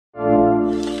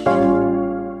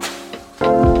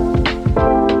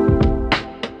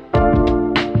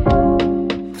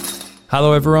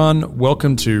Hello everyone,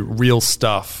 welcome to Real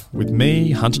Stuff with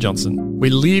me, Hunter Johnson. We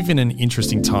live in an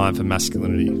interesting time for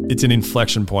masculinity. It's an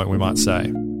inflection point, we might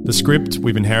say. The script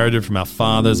we've inherited from our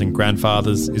fathers and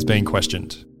grandfathers is being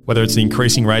questioned. Whether it's the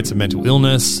increasing rates of mental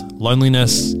illness,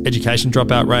 loneliness, education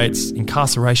dropout rates,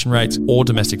 incarceration rates, or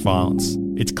domestic violence,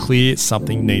 it's clear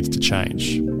something needs to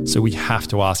change. So we have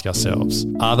to ask ourselves,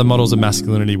 are the models of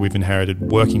masculinity we've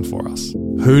inherited working for us?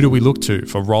 Who do we look to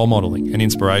for role modelling and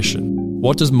inspiration?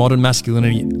 What does modern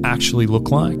masculinity actually look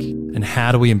like? And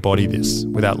how do we embody this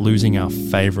without losing our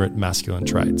favourite masculine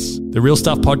traits? The Real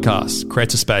Stuff podcast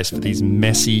creates a space for these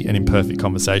messy and imperfect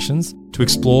conversations to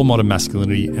explore modern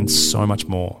masculinity and so much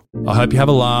more. I hope you have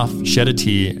a laugh, shed a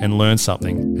tear, and learn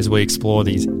something as we explore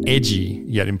these edgy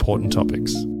yet important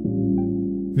topics.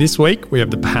 This week, we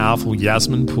have the powerful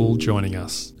Yasmin Poole joining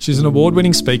us. She's an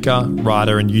award-winning speaker,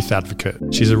 writer and youth advocate.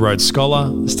 She's a Rhodes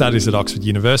Scholar, studies at Oxford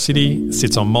University,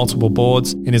 sits on multiple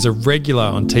boards and is a regular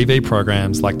on TV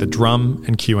programs like The Drum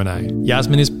and Q&A.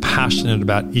 Yasmin is passionate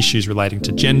about issues relating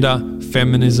to gender,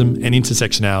 feminism and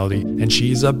intersectionality, and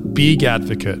she is a big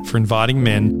advocate for inviting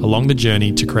men along the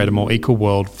journey to create a more equal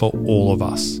world for all of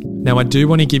us. Now, I do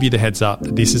want to give you the heads up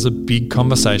that this is a big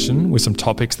conversation with some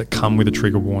topics that come with a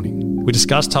trigger warning. We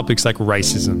discuss topics like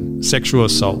racism, sexual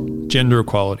assault, gender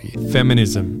equality,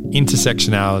 feminism,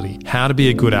 intersectionality, how to be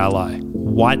a good ally,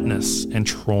 whiteness, and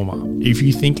trauma. If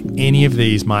you think any of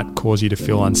these might cause you to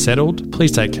feel unsettled,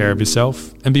 please take care of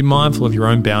yourself and be mindful of your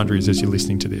own boundaries as you're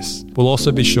listening to this. We'll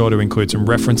also be sure to include some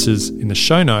references in the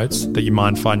show notes that you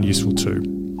might find useful too.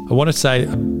 I want to say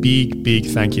a big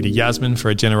thank you to Yasmin for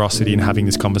her generosity in having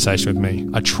this conversation with me.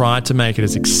 I tried to make it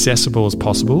as accessible as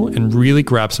possible and really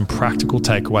grab some practical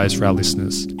takeaways for our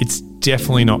listeners. It's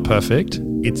definitely not perfect.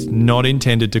 It's not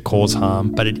intended to cause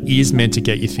harm, but it is meant to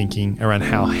get you thinking around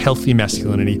how healthy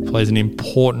masculinity plays an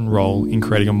important role in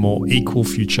creating a more equal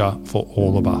future for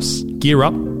all of us. Gear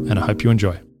up, and I hope you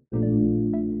enjoy.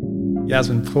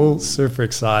 Yasmin Poole, super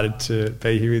excited to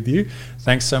be here with you.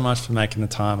 Thanks so much for making the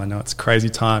time. I know it's a crazy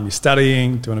time. You're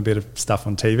studying, doing a bit of stuff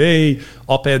on TV,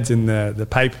 op-eds in the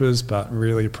papers, but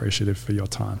really appreciative for your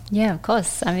time. Yeah, of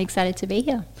course. I'm excited to be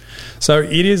here. So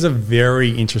it is a very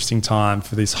interesting time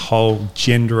for this whole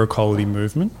gender equality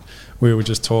movement. We were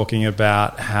just talking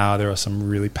about how there are some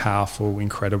really powerful,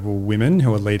 incredible women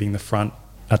who are leading the front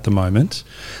at the moment.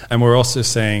 And we're also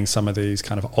seeing some of these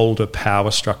kind of older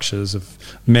power structures of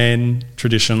men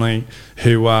traditionally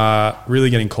who are really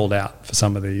getting called out for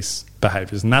some of these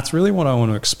behaviours. And that's really what I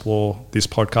want to explore this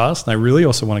podcast. And I really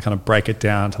also want to kind of break it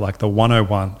down to like the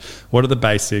 101. What are the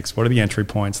basics? What are the entry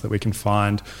points that we can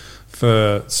find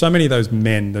for so many of those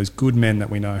men, those good men that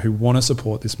we know who want to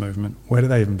support this movement? Where do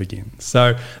they even begin?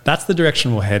 So that's the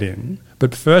direction we'll head in.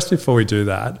 But first, before we do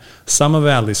that, some of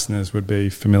our listeners would be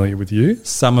familiar with you.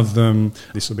 Some of them,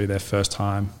 this will be their first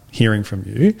time hearing from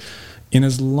you. In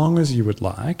as long as you would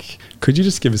like, could you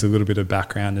just give us a little bit of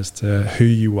background as to who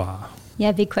you are?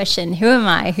 Yeah, big question. Who am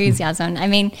I? Who's Yasmin? I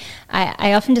mean,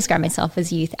 I often describe myself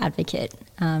as youth advocate,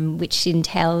 which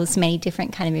entails many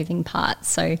different kind of moving parts.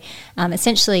 So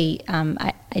essentially,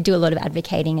 I do a lot of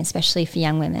advocating, especially for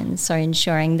young women. So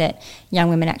ensuring that young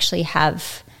women actually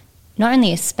have not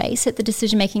only a space at the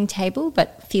decision-making table,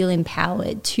 but feel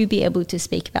empowered to be able to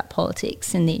speak about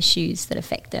politics and the issues that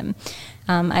affect them.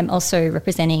 I'm also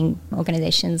representing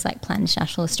organisations like Plan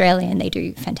International Australia, and they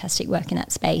do fantastic work in that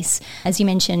space. As you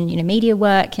mentioned, media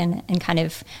work and kind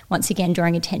of, once again,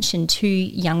 drawing attention to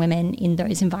young women in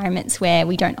those environments where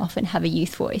we don't often have a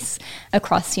youth voice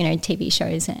across, TV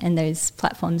shows and those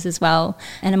platforms as well.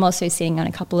 And I'm also sitting on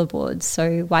a couple of boards.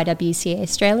 So YWCA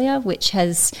Australia, which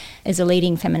is a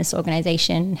leading feminist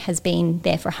organisation, has been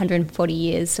there for 140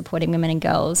 years supporting women and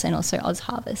girls, and also Oz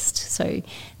Harvest. So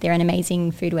they're an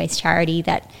amazing food waste charity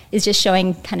that is just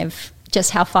showing kind of just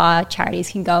how far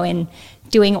charities can go in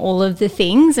doing all of the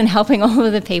things and helping all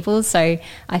of the people. So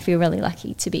I feel really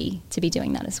lucky to be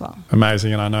doing that as well.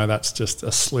 Amazing. And I know that's just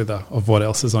a slither of what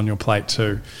else is on your plate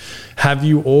too. Have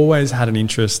you always had an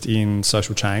interest in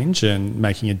social change and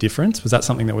making a difference? Was that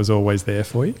something that was always there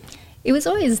for you? It was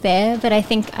always there, but I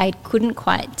think I couldn't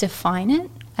quite define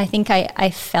it. I think I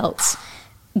felt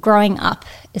growing up,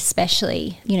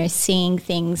 especially, seeing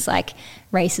things like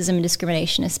racism and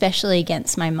discrimination, especially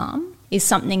against my mum, is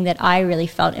something that I really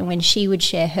felt. And when she would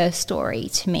share her story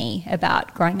to me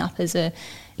about growing up as a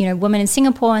woman in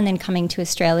Singapore and then coming to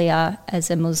Australia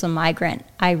as a Muslim migrant,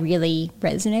 I really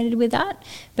resonated with that.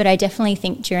 But I definitely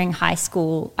think during high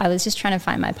school, I was just trying to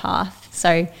find my path.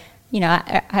 So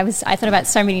I thought about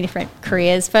so many different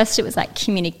careers. First it was like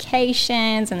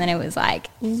communications, and then it was like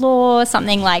law,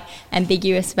 something like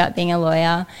ambiguous about being a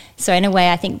lawyer. So in a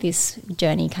way, I think this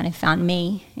journey kind of found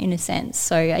me in a sense.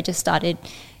 So I just started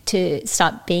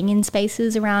being in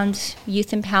spaces around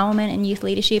youth empowerment and youth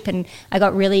leadership, and I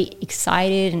got really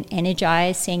excited and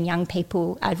energized seeing young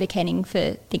people advocating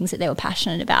for things that they were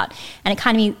passionate about. And it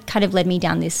kind of led me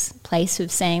down this place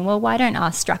of saying, well, why don't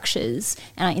our structures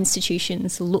and our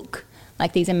institutions look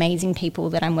like these amazing people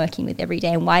that I'm working with every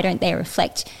day, and why don't they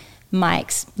reflect my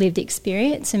lived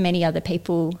experience and many other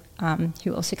people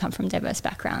who also come from diverse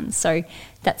backgrounds. So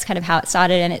that's kind of how it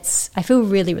started, and I feel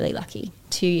really, really lucky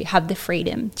to have the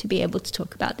freedom to be able to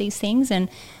talk about these things and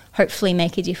hopefully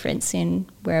make a difference in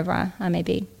wherever I may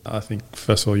be. I think,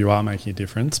 first of all, you are making a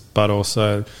difference, but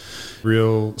also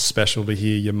real special to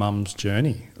hear your mum's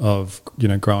journey of,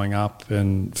 growing up,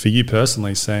 and for you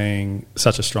personally, seeing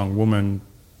such a strong woman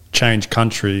change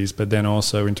countries, but then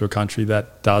also into a country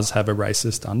that does have a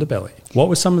racist underbelly. What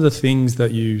were some of the things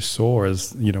that you saw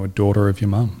as, a daughter of your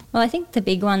mum? Well, I think the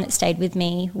big one that stayed with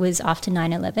me was after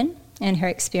 9/11 and her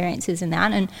experiences in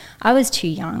that. And I was too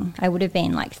young. I would have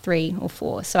been like 3 or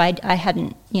 4. So I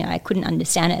hadn't, I couldn't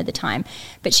understand it at the time.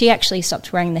 But she actually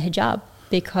stopped wearing the hijab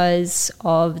because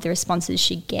of the responses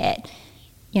she'd get,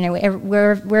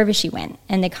 wherever she went,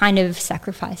 and the kind of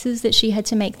sacrifices that she had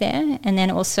to make there. And then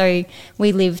also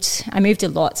I moved a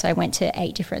lot, so I went to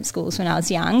 8 different schools when I was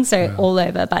young, so wow. All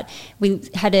over. But we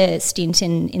had a stint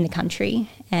in the country,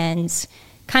 and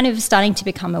kind of starting to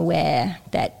become aware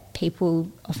that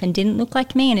people often didn't look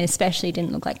like me, and especially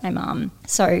didn't look like my mum.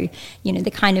 So,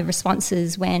 the kind of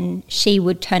responses when she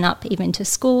would turn up even to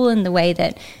school, and the way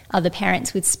that other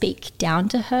parents would speak down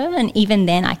to her, and even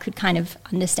then I could kind of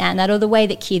understand that, or the way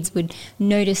that kids would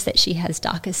notice that she has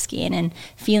darker skin and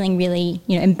feeling really,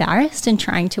 embarrassed and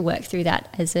trying to work through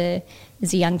that as a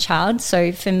young child.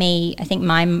 So for me, I think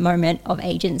my moment of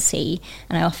agency,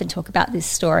 and I often talk about this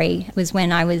story, was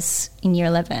when I was in year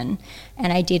 11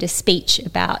 and I did a speech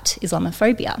about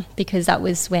Islamophobia, because that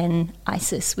was when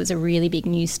ISIS was a really big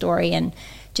news story, and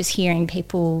just hearing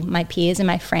people, my peers and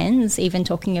my friends, even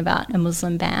talking about a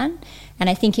Muslim ban. And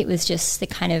I think it was just the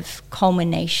kind of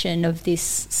culmination of this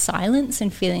silence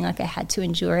and feeling like I had to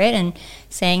endure it and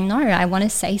saying, no, I want to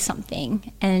say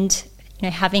something. And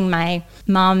having my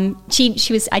mum,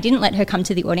 I didn't let her come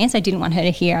to the audience. I didn't want her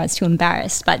to hear. I was too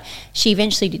embarrassed. But she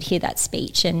eventually did hear that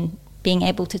speech, and being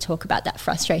able to talk about that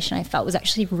frustration, I felt, was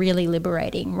actually really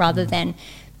liberating, rather than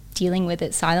dealing with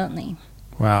it silently.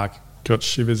 Wow, I got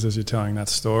shivers as you're telling that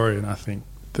story. And I think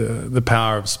the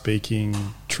power of speaking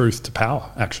truth to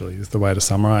power, actually, is the way to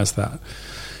summarise that.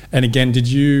 And again,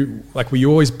 were you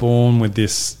always born with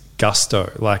this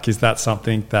gusto? Like, is that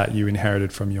something that you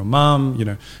inherited from your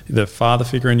mum, the father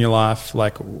figure in your life?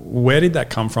 Like, where did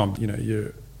that come from?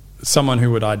 You're someone who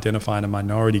would identify in a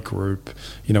minority group,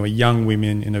 a young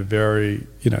women in a very,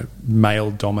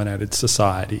 male-dominated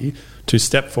society, to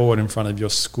step forward in front of your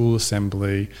school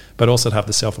assembly, but also to have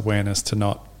the self-awareness to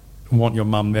not want your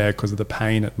mum there because of the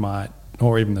pain it might,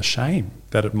 or even the shame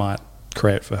that it might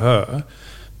create for her,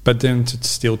 but then to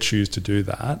still choose to do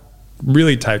that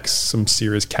really takes some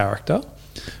serious character.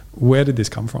 Where did this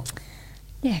come from?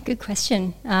 Yeah, good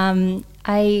question.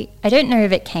 I don't know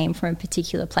if it came from a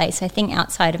particular place. I think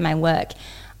outside of my work,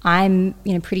 I'm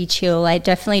pretty chill. I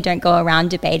definitely don't go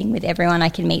around debating with everyone I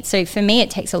can meet. So for me,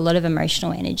 it takes a lot of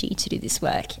emotional energy to do this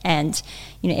work. And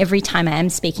every time I am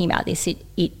speaking about this,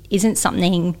 it isn't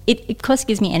something. It of course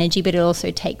gives me energy, but it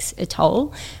also takes a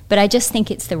toll. But I just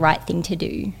think it's the right thing to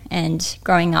do. And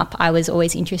growing up, I was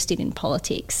always interested in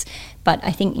politics. But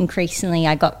I think increasingly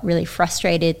I got really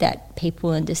frustrated that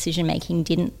people in decision making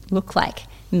didn't look like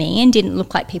me and didn't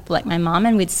look like people like my mum,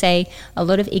 and would say a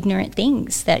lot of ignorant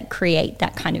things that create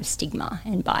that kind of stigma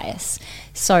and bias.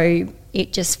 So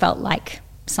it just felt like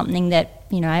something that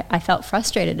I felt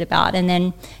frustrated about. And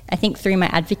then I think through my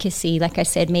advocacy, like I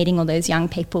said, meeting all those young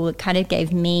people, it kind of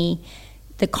gave me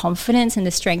the confidence and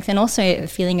the strength, and also a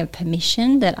feeling of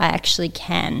permission that I actually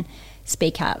can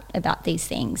speak out about these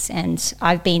things. And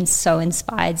I've been so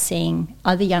inspired seeing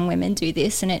other young women do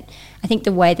this, and I think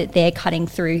the way that they're cutting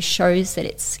through shows that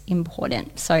it's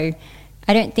important. So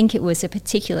I don't think it was a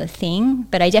particular thing,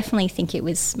 but I definitely think it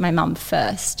was my mum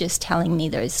first, just telling me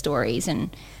those stories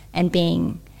and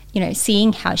being,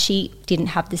 seeing how she didn't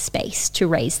have the space to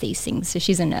raise these things. So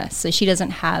she's a nurse, so she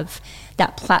doesn't have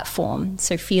that platform.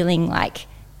 So feeling like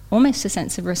almost a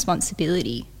sense of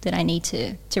responsibility that I need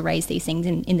to raise these things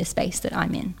in the space that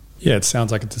I'm in. Yeah, it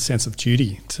sounds like it's a sense of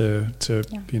duty to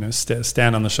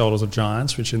stand on the shoulders of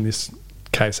giants, which in this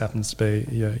case happens to be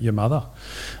your mother.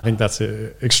 I think that's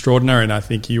extraordinary, and I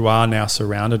think you are now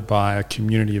surrounded by a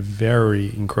community of very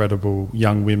incredible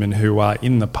young women who are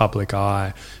in the public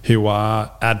eye, who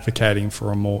are advocating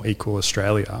for a more equal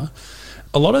Australia.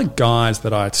 A lot of guys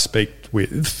that I speak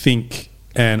with think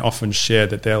and often share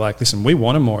that they're like, listen, we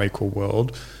want a more equal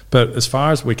world, but as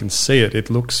far as we can see it, it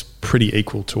looks pretty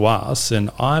equal to us, and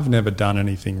I've never done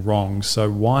anything wrong, so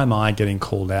why am I getting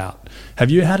called out? Have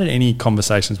you had any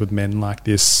conversations with men like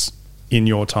this in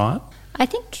your time? I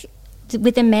think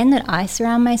with the men that I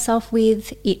surround myself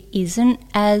with, it isn't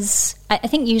as... I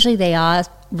think usually they are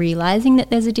realising that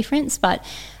there's a difference, but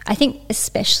I think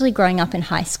especially growing up in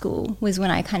high school was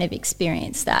when I kind of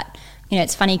experienced that. You know,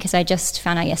 it's funny because I just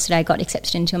found out yesterday I got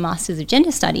accepted into a Masters of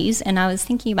Gender Studies, and I was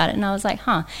thinking about it and I was like,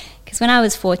 because when I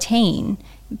was 14,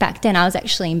 back then I was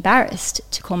actually embarrassed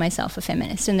to call myself a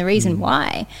feminist. And the reason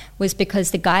why was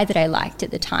because the guy that I liked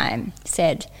at the time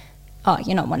said, oh,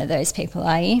 you're not one of those people,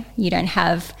 are you? You don't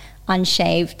have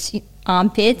unshaved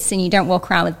armpits and you don't walk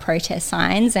around with protest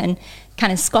signs, and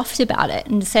kind of scoffed about it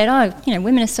and said, oh, you know,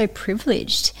 women are so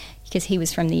privileged, because he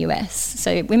was from the US.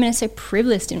 So women are so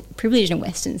privileged in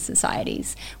Western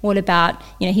societies. What about,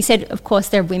 you know, he said, of course,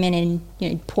 there are women in, you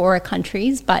know, poorer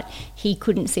countries, but he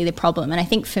couldn't see the problem. And I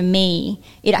think for me,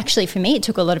 it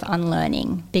took a lot of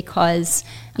unlearning, because,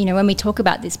 you know, when we talk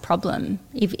about this problem,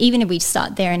 even if we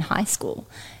start there in high school,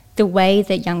 the way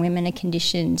that young women are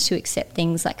conditioned to accept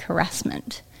things like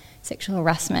harassment, sexual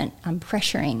harassment,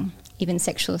 pressuring, even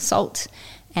sexual assault.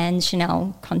 And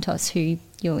Chanel Contos, who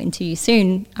you'll interview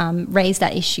soon, raised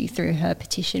that issue through her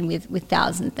petition with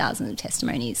thousands and thousands of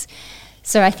testimonies.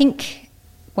 So I think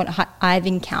what I've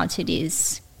encountered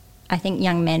is, I think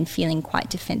young men feeling quite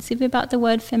defensive about the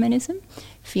word feminism,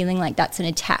 feeling like that's an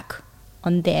attack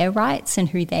on their rights and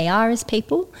who they are as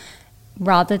people,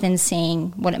 rather than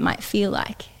seeing what it might feel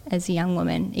like as a young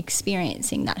woman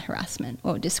experiencing that harassment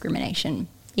or discrimination,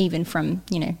 even from,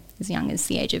 you know, as young as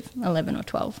the age of 11 or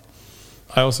 12.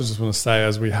 I also just want to say,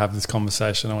 as we have this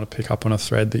conversation, I want to pick up on a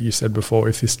thread that you said before.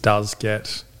 If this does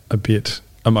get a bit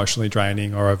emotionally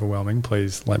draining or overwhelming,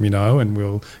 please let me know and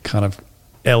we'll kind of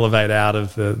elevate out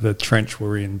of the trench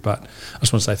we're in. But I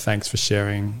just want to say thanks for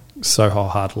sharing so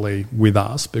wholeheartedly with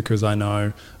us, because I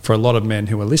know for a lot of men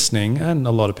who are listening, and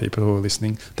a lot of people who are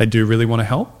listening, they do really want to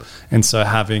help. And so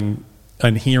having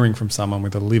and hearing from someone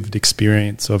with a lived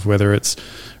experience of whether it's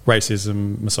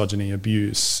racism, misogyny,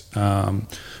 abuse,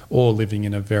 or living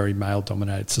in a very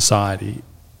male-dominated society,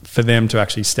 for them to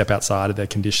actually step outside of their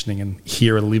conditioning and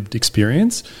hear a lived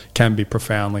experience can be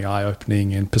profoundly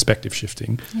eye-opening and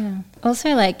perspective-shifting. Yeah. Also,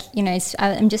 like, you know,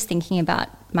 I'm just thinking about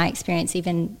my experience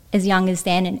even as young as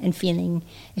then, and feeling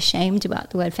ashamed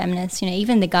about the word feminist. You know,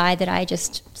 even the guy that I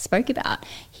just spoke about,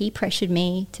 he pressured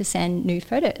me to send nude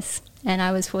photos, and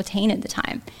I was 14 at the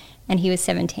time and he was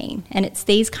 17. And it's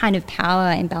these kind of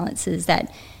power imbalances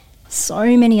that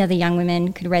so many other young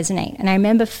women could resonate. And I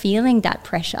remember feeling that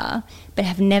pressure, but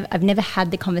I've never had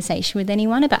the conversation with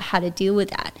anyone about how to deal with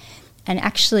that. And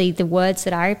actually the words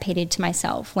that I repeated to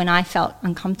myself when I felt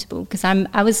uncomfortable, because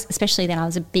I was, especially then, I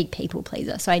was a big people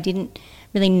pleaser, so I didn't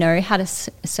really know how to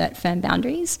assert firm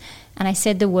boundaries. And I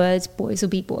said the words, boys will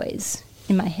be boys,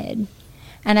 in my head.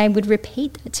 And I would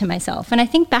repeat that to myself. And I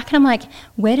think back and I'm like,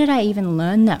 where did I even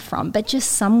learn that from? But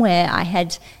just somewhere I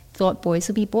had thought boys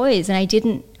will be boys,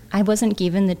 and I wasn't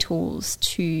given the tools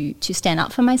to stand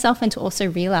up for myself and to also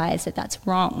realise that that's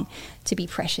wrong, to be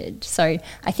pressured. So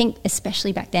I think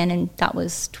especially back then, and that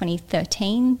was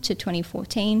 2013 to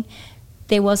 2014,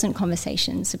 there wasn't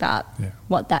conversations about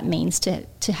what that means to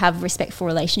have respectful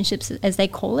relationships, as they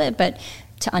call it, but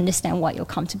to understand what you're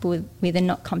comfortable with and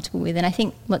not comfortable with. And I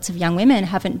think lots of young women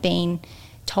haven't been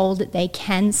told that they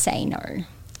can say no,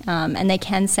 and they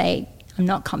can say, I'm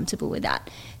not comfortable with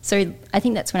that. So I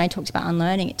think that's when I talked about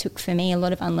unlearning. It took for me a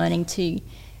lot of unlearning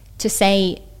to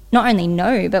say not only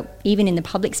no, but even in the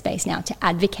public space now to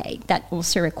advocate. That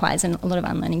also requires a lot of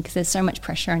unlearning, because there's so much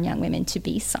pressure on young women to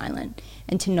be silent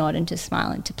and to nod and to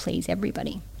smile and to please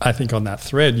everybody. I think on that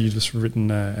thread, you've just written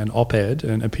an op-ed,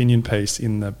 an opinion piece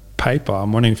in the paper.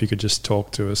 I'm wondering if you could just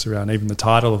talk to us around even the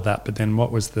title of that, but then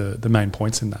what was the main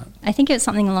points in that? I think it was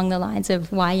something along the lines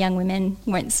of why young women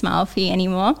won't smile for you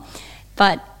anymore.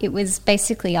 But it was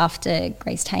basically after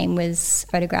Grace Tame was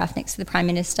photographed next to the Prime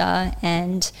Minister,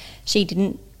 and she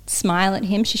didn't smile at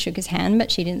him. She shook his hand, but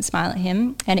she didn't smile at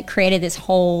him. And it created this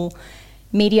whole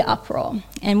media uproar.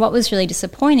 And what was really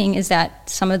disappointing is that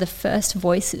some of the first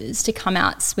voices to come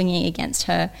out swinging against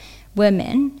her were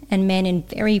men, and men in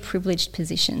very privileged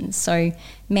positions. So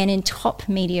men in top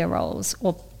media roles,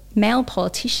 or male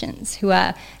politicians who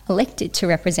are elected to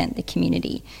represent the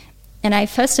community. And I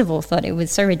first of all thought it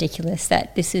was so ridiculous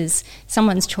that this is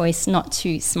someone's choice not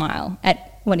to smile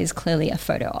at what is clearly a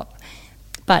photo op.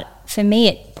 But for me,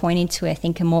 it pointed to, I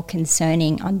think, a more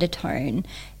concerning undertone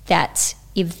that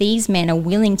if these men are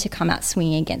willing to come out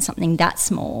swinging against something that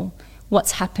small,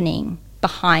 what's happening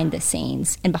behind the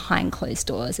scenes and behind closed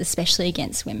doors, especially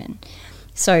against women.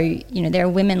 So, you know, there are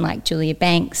women like Julia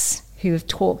Banks who have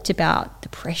talked about the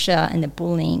pressure and the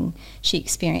bullying she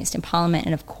experienced in Parliament,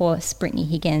 and of course Brittany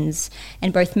Higgins,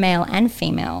 and both male and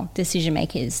female decision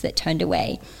makers that turned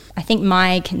away. I think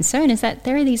my concern is that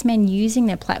there are these men using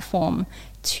their platform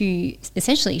to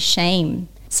essentially shame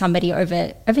somebody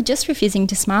over just refusing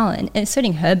to smile and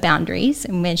asserting her boundaries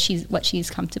and what she's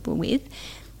comfortable with.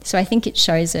 So I think it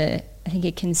shows a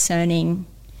concerning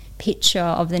picture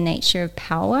of the nature of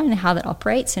power and how that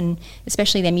operates, and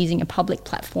especially them using a public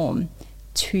platform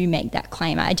to make that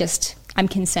claim. I'm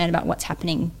concerned about what's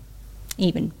happening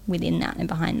even within that and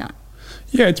behind that.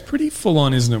 Yeah, it's pretty full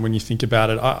on, isn't it, when you think about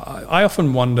it? I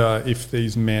often wonder if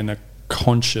these men are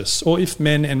conscious, or if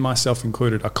men, and myself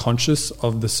included, are conscious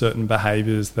of the certain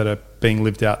behaviours that are being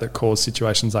lived out that cause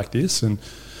situations like this. And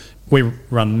we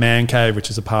run Man Cave, which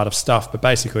is a part of Stuff, but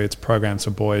basically it's programs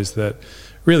for boys that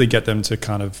really get them to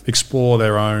kind of explore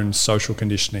their own social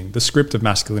conditioning, the script of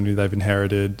masculinity they've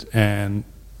inherited, and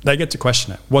they get to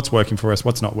question it. What's working for us?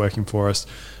 What's not working for us?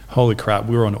 Holy crap,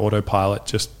 we were on autopilot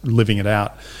just living it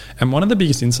out. And one of the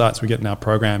biggest insights we get in our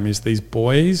program is these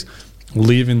boys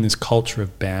live in this culture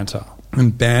of banter.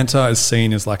 And banter is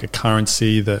seen as like a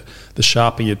currency that the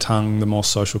sharper your tongue, the more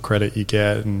social credit you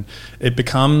get. And it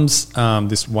becomes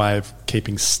this way of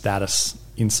keeping status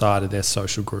inside of their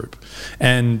social group.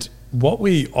 And what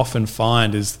we often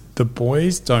find is the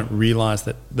boys don't realise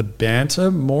that the banter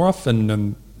more often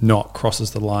than not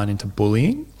crosses the line into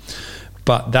bullying,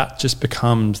 but that just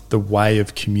becomes the way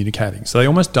of communicating. So they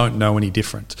almost don't know any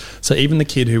different. So even the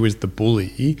kid who is the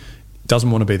bully doesn't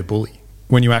want to be the bully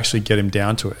when you actually get him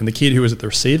down to it. And the kid who is at the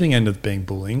receiving end of being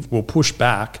bullying will push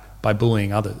back by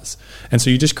bullying others. And so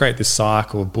you just create this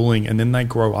cycle of bullying, and then they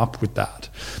grow up with that.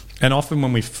 And often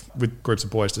when with groups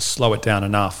of boys, to slow it down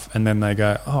enough, and then they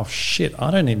go, oh shit,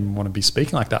 I don't even want to be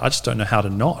speaking like that. I just don't know how to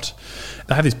not.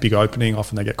 They have this big opening.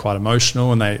 Often they get quite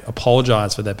emotional and they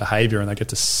apologise for their behaviour, and they get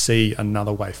to see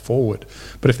another way forward.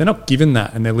 But if they're not given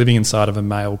that, and they're living inside of a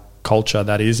male culture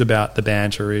that is about the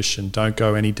banter-ish and don't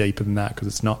go any deeper than that because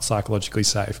it's not psychologically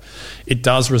safe, it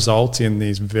does result in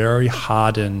these very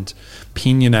hardened,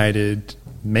 opinionated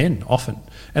men often.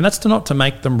 And that's not to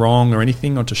make them wrong or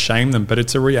anything or to shame them, but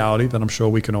it's a reality that I'm sure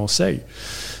we can all see.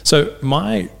 So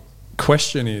my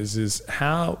question is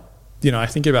how, I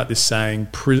think about this saying,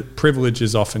 privilege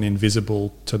is often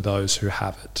invisible to those who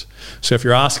have it. So if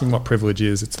you're asking what privilege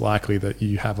is, it's likely that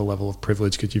you have a level of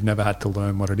privilege because you've never had to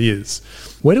learn what it is.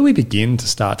 Where do we begin to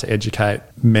start to educate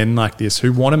men like this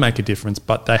who want to make a difference,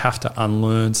 but they have to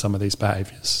unlearn some of these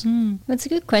behaviours? That's a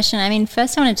good question. I mean,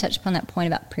 first I want to touch upon that point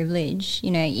about privilege,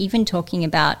 even talking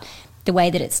about the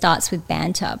way that it starts with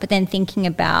banter, but then thinking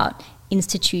about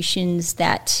institutions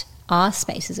that are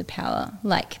spaces of power,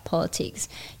 like politics.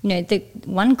 The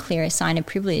one clearer sign of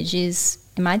privilege is,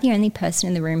 am I the only person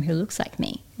in the room who looks like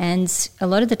me? And a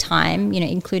lot of the time,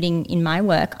 including in my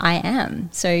work, I am.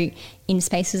 So in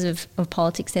spaces of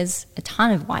politics, there's a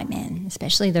ton of white men,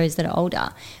 especially those that are older,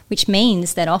 which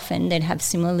means that often they'd have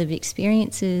similar lived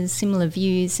experiences, similar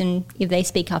views, and if they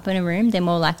speak up in a room, they're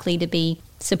more likely to be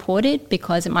supported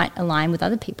because it might align with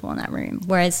other people in that room.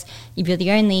 Whereas if you're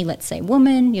the only, let's say,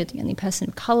 woman, you're the only person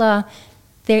of colour,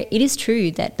 it is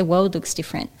true that the world looks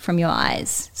different from your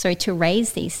eyes. So to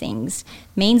raise these things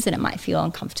means that it might feel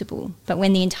uncomfortable. But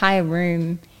when the entire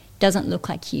room doesn't look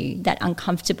like you, that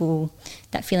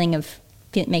feeling of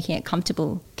making it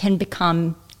comfortable can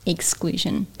become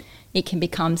exclusion. It can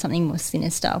become something more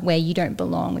sinister where you don't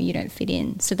belong, where you don't fit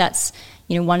in. So that's,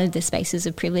 one of the spaces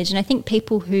of privilege. And I think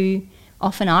people who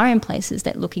often are in places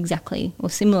that look exactly or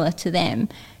similar to them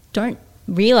don't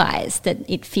realise that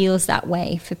it feels that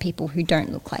way for people who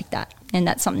don't look like that. And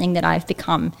that's something that I've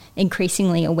become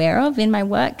increasingly aware of in my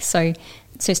work. So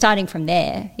starting from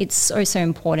there, it's so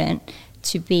important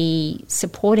to be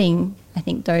supporting, I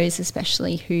think, those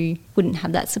especially who wouldn't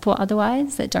have that support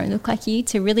otherwise, that don't look like you,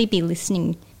 to really be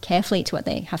listening carefully to what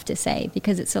they have to say,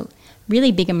 because it's a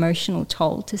really big emotional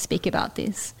toll to speak about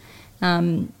this.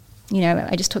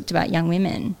 I just talked about young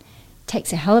women. It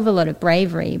takes a hell of a lot of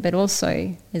bravery, but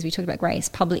also, as we talked about Grace,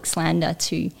 public slander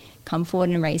to come forward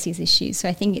and raise these issues. So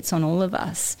I think it's on all of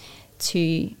us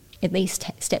to at least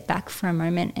step back for a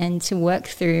moment and to work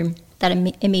through that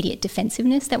immediate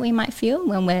defensiveness that we might feel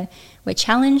when we're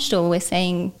challenged, or we're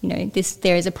saying,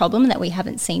 there is a problem that we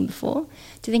haven't seen before,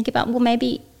 to think about, well,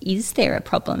 maybe is there a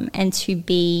problem, and to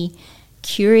be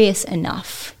curious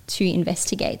enough to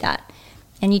investigate that.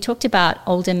 And you talked about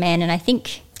older men, and I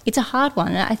think it's a hard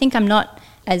one. I think I'm not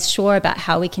as sure about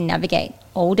how we can navigate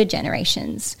older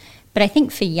generations, but I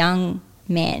think for young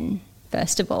men,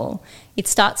 first of all, it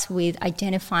starts with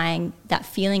identifying that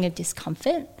feeling of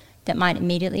discomfort that might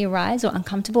immediately arise, or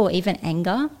uncomfortable, or even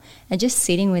anger, and just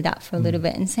sitting with that for a little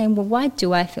bit and saying, well, why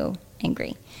do I feel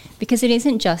angry? Because it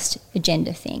isn't just a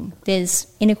gender thing. There's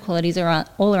inequalities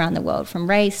all around the world, from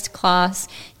race, class,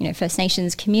 First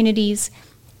Nations communities.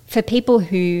 For people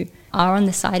who are on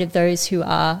the side of those who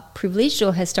are privileged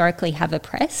or historically have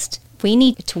oppressed, we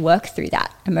need to work through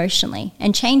that emotionally.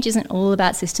 And change isn't all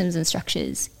about systems and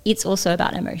structures. It's also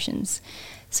about emotions.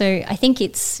 So I think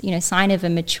it's, a sign of a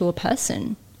mature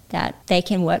person that they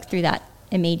can work through that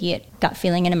immediate gut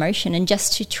feeling and emotion, and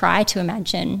just to try to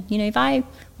imagine, if I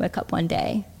woke up one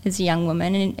day as a young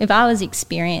woman and if I was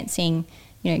experiencing,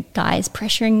 guys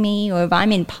pressuring me, or if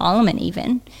I'm in Parliament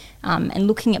even, and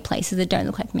looking at places that don't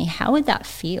look like me, how would that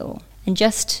feel? And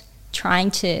just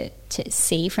trying to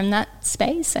see from that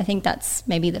space, I think that's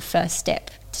maybe the first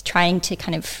step to trying to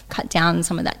kind of cut down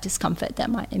some of that discomfort that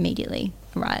might immediately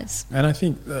arise. And I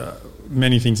think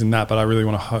many things in that, but I really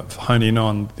want to hone in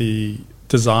on the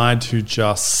desire to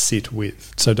just sit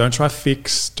with. So don't try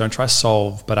fix, don't try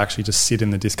solve, but actually just sit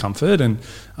in the discomfort. And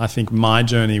I think my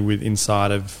journey with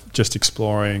inside of just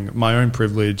exploring my own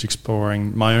privilege,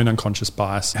 exploring my own unconscious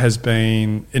bias, has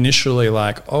been initially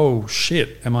like, oh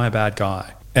shit, am I a bad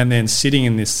guy? And then sitting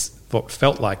in this what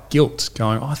felt like guilt,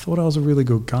 going, oh, I thought I was a really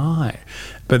good guy.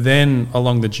 But then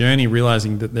along the journey,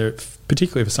 realizing that there,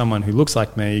 particularly for someone who looks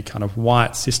like me, kind of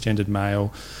white, cisgendered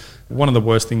male, one of the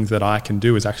worst things that I can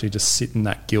do is actually just sit in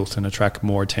that guilt and attract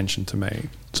more attention to me.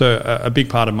 So a big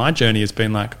part of my journey has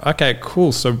been like, okay,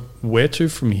 cool, so where to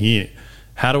from here?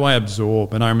 How do I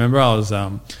absorb? And I remember I was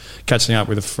catching up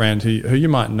with a friend who you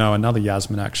might know, another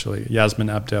Yasmin actually, Yasmin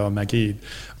Abdel Magid.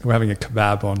 We're having a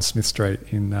kebab on Smith Street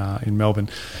in Melbourne,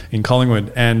 in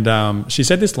Collingwood. And she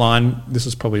said this line, this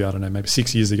was probably, I don't know, maybe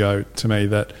 6 years ago to me,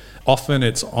 that often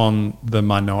it's on the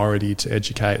minority to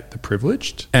educate the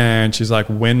privileged. And she's like,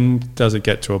 when does it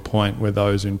get to a point where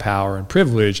those in power and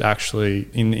privilege actually,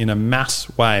 in a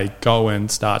mass way, go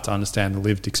and start to understand the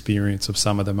lived experience of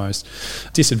some of the most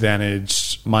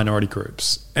disadvantaged minority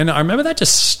groups? And I remember that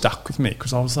just stuck with me,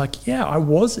 because I was like, yeah, I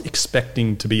was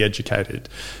expecting to be educated.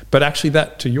 But actually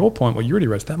that, to your point, what you already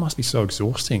raised, that must be so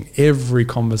exhausting. Every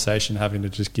conversation having to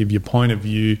just give your point of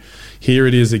view, here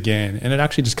it is again. And it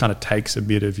actually just kind of takes a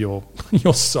bit of your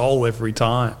soul every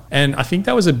time. And I think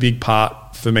that was a big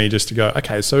part for me, just to go,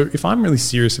 okay, so if I'm really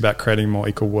serious about creating a more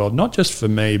equal world, not just for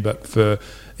me, but for,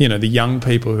 the young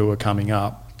people who are coming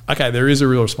up, okay, there is a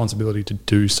real responsibility to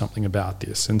do something about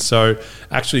this. And so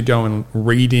actually going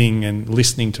reading and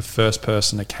listening to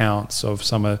first-person accounts of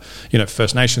some of,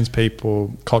 First Nations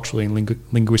people, culturally and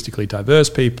linguistically diverse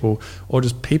people, or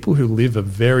just people who live a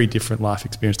very different life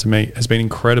experience to me, has been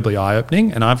incredibly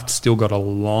eye-opening. And I've still got a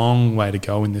long way to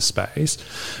go in this space.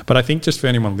 But I think just for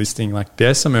anyone listening, like,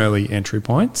 there's some early entry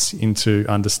points into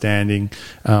understanding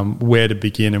where to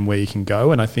begin and where you can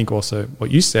go. And I think also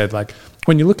what you said, like,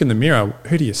 when you look in the mirror,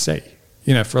 who do you see?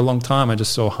 For a long time, I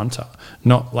just saw Hunter,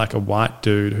 not like a white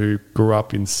dude who grew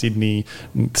up in Sydney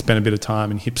and spent a bit of time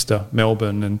in hipster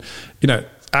Melbourne. And,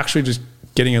 actually just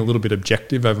getting a little bit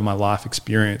objective over my life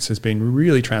experience has been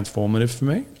really transformative for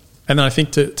me. And then I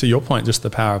think to your point, just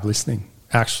the power of listening,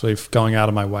 actually going out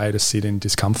of my way to sit in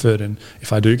discomfort. And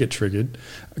if I do get triggered,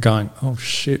 going, oh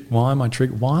shit, why am I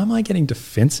triggered? Why am I getting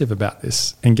defensive about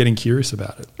this, and getting curious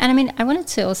about it? And I mean, I wanted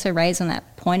to also raise on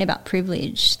that point about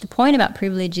privilege. The point about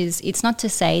privilege is, it's not to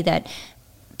say that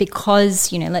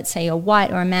because, let's say you're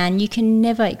white or a man, you can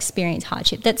never experience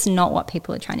hardship. That's not what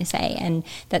people are trying to say. And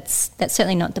that's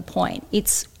certainly not the point.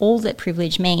 It's all that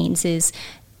privilege means is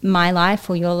my life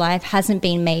or your life hasn't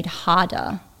been made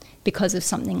harder because of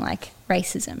something like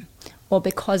racism or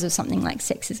because of something like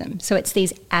sexism. So it's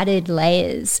these added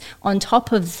layers on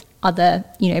top of other,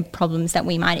 problems that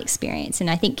we might experience.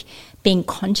 And I think being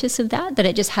conscious of that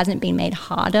it just hasn't been made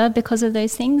harder because of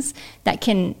those things, that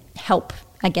can help,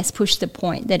 I guess, push the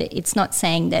point that it's not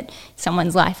saying that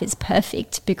someone's life is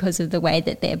perfect because of the way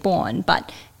that they're born,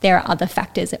 but there are other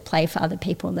factors at play for other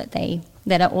people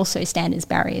that are also stand as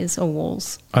barriers or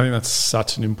walls. I think that's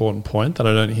such an important point that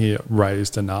I don't hear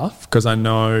raised enough, because I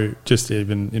know, just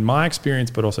even in my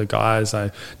experience, but also guys I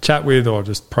chat with or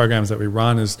just programs that we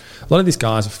run, is a lot of these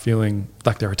guys are feeling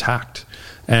like they're attacked.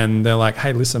 and they're like,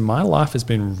 hey, listen, my life has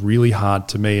been really hard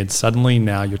to me, and suddenly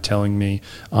now you're telling me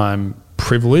I'm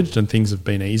privileged and things have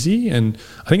been easy. And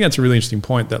I think that's a really interesting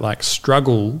point, that like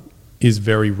struggle is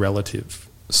very relative.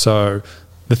 So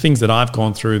the things that I've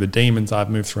gone through, the demons I've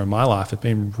moved through in my life have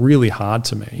been really hard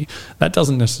to me. That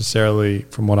doesn't necessarily,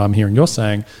 from what I'm hearing you're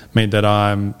saying, mean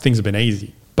that things have been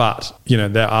easy. But,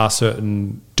 there are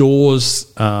certain doors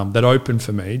that open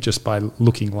for me just by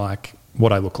looking like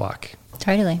what I look like.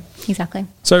 Totally. Exactly.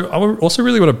 So I also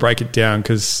really want to break it down,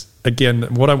 because again,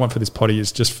 what I want for this potty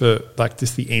is just for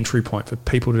the entry point for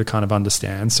people to kind of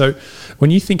understand. So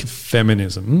when you think of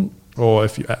feminism, or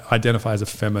if you identify as a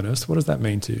feminist, what does that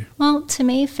mean to you? Well, to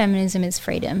me, feminism is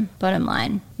freedom, bottom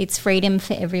line. It's freedom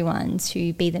for everyone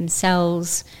to be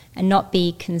themselves and not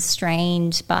be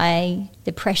constrained by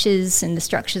the pressures and the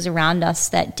structures around us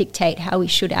that dictate how we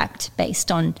should act based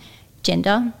on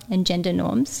gender and gender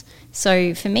norms.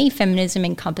 So for me, feminism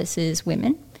encompasses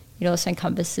women. It also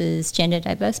encompasses gender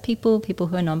diverse people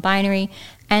who are non-binary,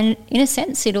 and in a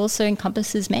sense, it also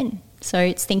encompasses men. So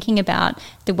it's thinking about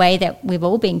the way that we've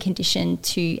all been conditioned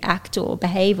to act or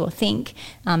behave or think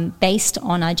based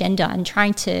on our gender, and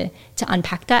trying to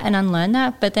unpack that and unlearn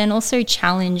that, but then also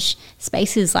challenge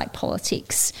spaces like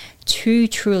politics to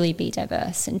truly be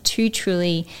diverse and to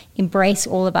truly embrace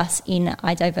all of us in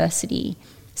our diversity.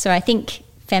 So I think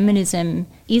feminism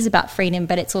is about freedom,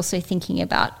 but it's also thinking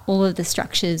about all of the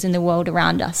structures in the world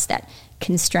around us that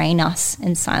constrain us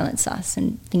and silence us,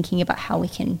 and thinking about how we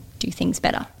can do things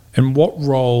better. And what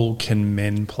role can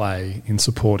men play in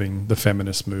supporting the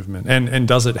feminist movement? And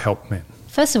does it help men?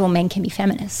 First of all, men can be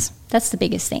feminists. That's the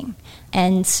biggest thing.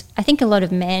 And I think a lot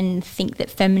of men think that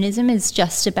feminism is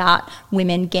just about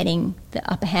women getting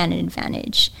the upper hand and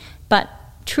advantage. But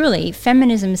truly,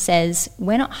 feminism says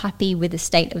we're not happy with the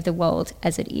state of the world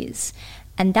as it is.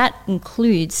 And that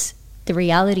includes the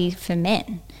reality for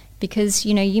men. Because,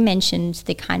 you mentioned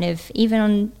the kind of,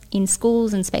 even in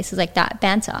schools and spaces like that,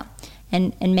 banter.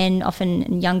 And men often,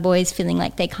 and young boys, feeling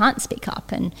like they can't speak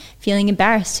up and feeling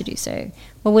embarrassed to do so.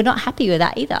 Well, we're not happy with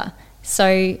that either.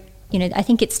 So, I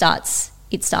think it starts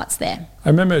there. I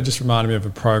remember it just reminded me of a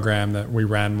program that we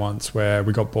ran once where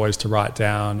we got boys to write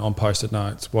down on Post-it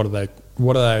notes, what do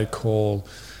they call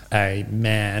a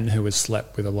man who has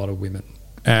slept with a lot of women?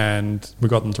 And we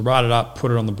got them to write it up,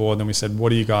 put it on the board, and then we said, what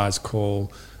do you guys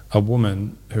call a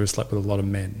woman who has slept with a lot of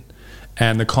men?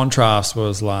 And the contrast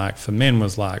was like, for men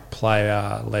was like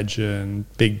player, legend,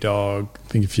 big dog, I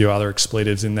think a few other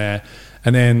expletives in there.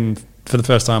 And then for the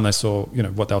first time they saw,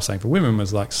 what they were saying for women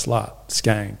was like slut,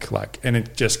 skank, and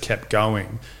it just kept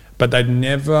going. But they'd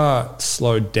never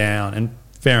slowed down, and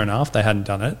fair enough, they hadn't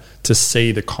done it, to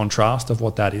see the contrast of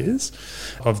what that is,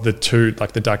 of the two,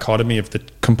 like the dichotomy of the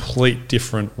complete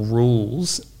different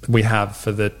rules we have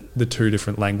for the two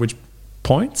different language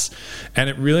points.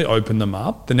 And it really opened them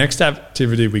up. The next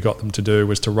activity we got them to do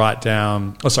was to write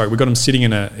down, we got them sitting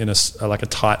in a like a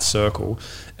tight circle,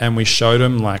 and we showed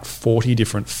them like 40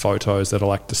 different photos that are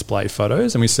like display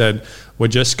photos, and we said, we're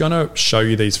just going to show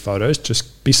you these photos,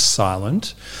 just be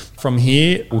silent. From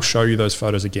here, we'll show you those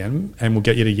photos again, and we'll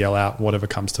get you to yell out whatever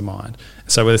comes to mind.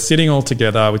 So we're sitting all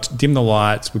together, we dim the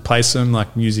lights, we play some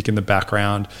like music in the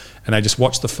background, and they just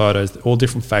watch the photos, all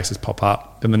different faces pop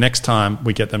up. Then the next time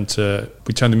we turn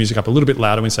the music up a little bit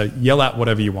louder, and we say, yell out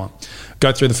whatever you want.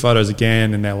 Go through the photos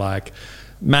again, and they're like,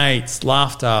 mates,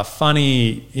 laughter,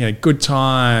 funny, good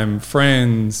time,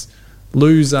 friends,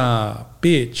 loser,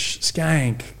 bitch,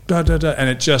 skank, da da da, and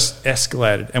it just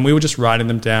escalated. And we were just writing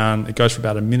them down. It goes for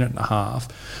about a minute and a half.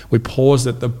 We paused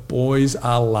it. The boys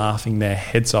are laughing their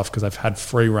heads off because they've had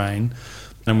free reign.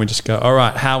 And we just go, all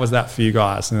right, how was that for you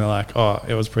guys? And they're like, oh,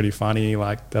 it was pretty funny,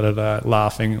 like da da da,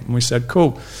 laughing. And we said,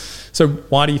 cool. So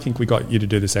why do you think we got you to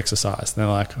do this exercise? And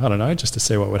they're like, I don't know, just to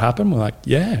see what would happen. We're like,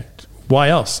 yeah, why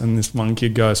else? And this one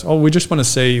kid goes, oh, we just want to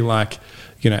see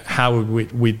how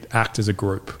would we'd act as a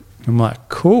group. I'm like,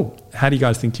 cool. How do you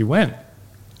guys think you went?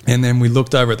 And then we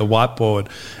looked over at the whiteboard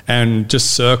and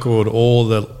just circled all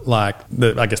the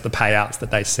payouts that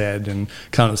they said, and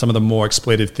kind of some of the more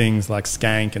expletive things like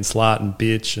skank and slut and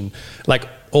bitch, and like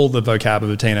all the vocab of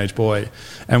a teenage boy.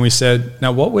 And we said,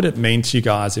 now what would it mean to you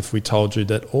guys if we told you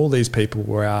that all these people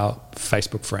were our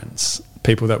Facebook friends?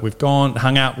 People that we've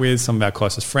hung out with, some of our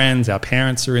closest friends, our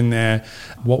parents are in there.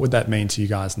 What would that mean to you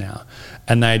guys now?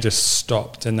 And they just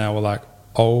stopped, and they were like,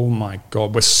 oh my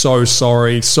God, we're so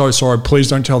sorry, please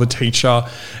don't tell the teacher.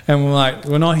 And we're like,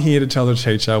 we're not here to tell the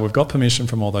teacher, we've got permission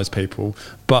from all those people,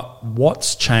 but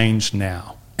what's changed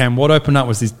now? And what opened up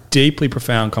was this deeply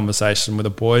profound conversation where the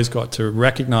boys got to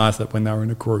recognise that when they were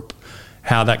in a group,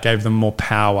 how that gave them more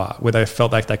power, where they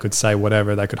felt like they could say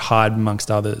whatever, they could hide amongst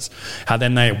others, how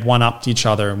then they one-upped each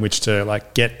other in which to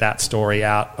like get that story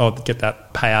out or get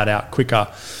that payout out quicker.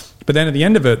 But then at the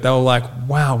end of it, they were like,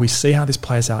 wow, we see how this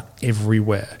plays out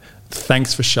everywhere.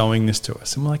 Thanks for showing this to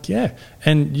us. And we're like, yeah.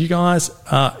 And you guys,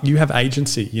 you have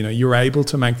agency. You know, you're able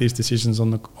to make these decisions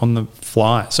on the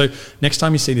fly. So next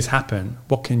time you see this happen,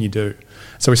 what can you do?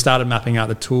 So we started mapping out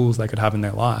the tools they could have in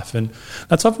their life. And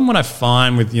that's often what I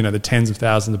find with, you know, the tens of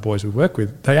thousands of boys we work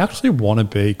with. They actually want to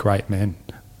be great men,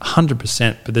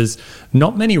 100%. But there's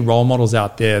not many role models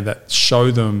out there that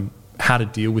show them how to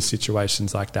deal with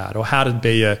situations like that, or how to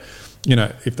be a, you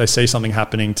know, if they see something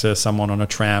happening to someone on a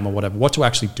tram or whatever, what to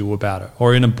actually do about it.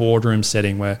 Or in a boardroom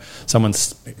setting where someone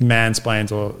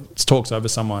mansplains or talks over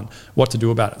someone, what to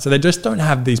do about it. So they just don't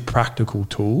have these practical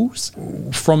tools.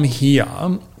 From here,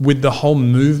 with the whole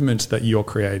movement that you're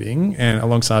creating and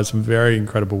alongside some very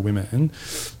incredible women,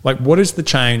 like what is the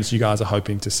change you guys are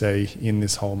hoping to see in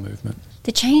this whole movement?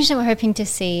 The change that we're hoping to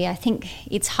see, I think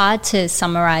it's hard to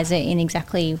summarise it in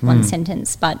exactly one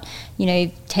sentence, but, you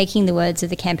know, taking the words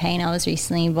of the campaign I was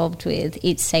recently involved with,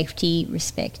 it's safety,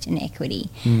 respect and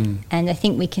equity. And I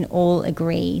think we can all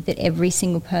agree that every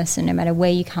single person, no matter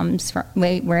where you comes from,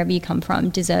 wherever you come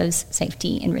from, deserves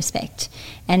safety and respect.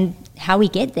 And how we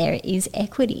get there is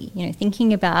equity. You know,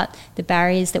 thinking about the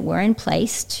barriers that were in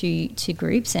place to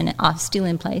groups and are still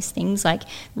in place, things like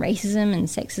racism and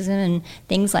sexism and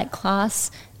things like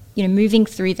class, you know, moving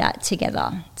through that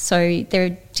together. So there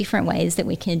are different ways that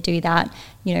we can do that.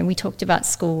 You know, we talked about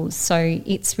schools, so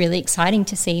it's really exciting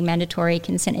to see mandatory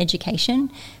consent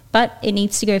education, but it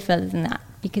needs to go further than that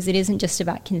because it isn't just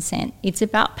about consent. It's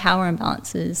about power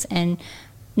imbalances and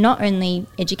not only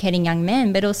educating young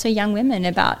men but also young women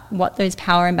about what those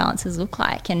power imbalances look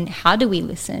like and how do we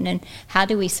listen and how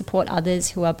do we support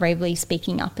others who are bravely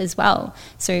speaking up as well.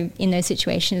 So in those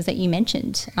situations that you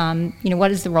mentioned, you know,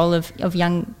 what is the role of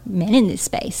young men in this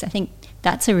space? I think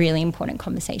that's a really important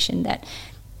conversation that,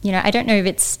 you know, I don't know if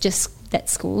it's just that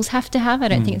schools have to have. I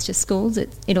don't think it's just schools.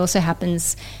 It also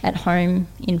happens at home,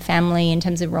 in family, in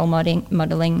terms of role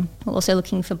modelling. We're also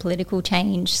looking for political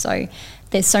change. So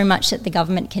there's so much that the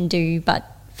government can do, but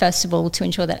first of all, to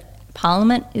ensure that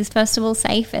Parliament is first of all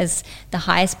safe as the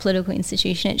highest political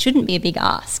institution. It shouldn't be a big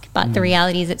ask, but the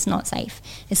reality is it's not safe,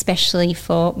 especially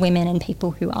for women and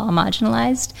people who are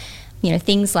marginalised. You know,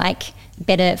 things like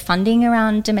better funding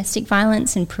around domestic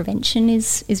violence and prevention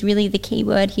is really the key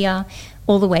word here,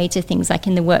 all the way to things like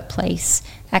in the workplace,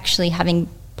 actually having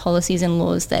policies and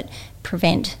laws that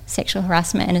prevent sexual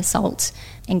harassment and assault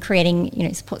and creating, you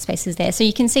know, support spaces there. So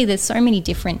you can see there's so many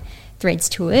different threads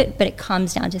to it, but it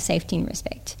comes down to safety and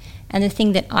respect. And the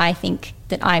thing that I think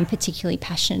that I'm particularly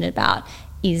passionate about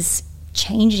is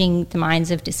changing the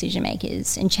minds of decision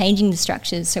makers and changing the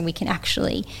structures so we can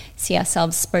actually see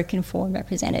ourselves spoken for and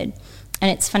represented. And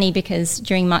it's funny because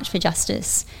during March for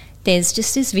Justice, there's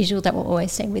just this visual that will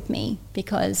always stay with me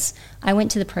because I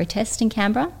went to the protest in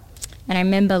Canberra and I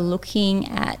remember looking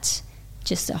at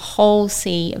just a whole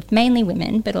sea of mainly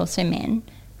women but also men,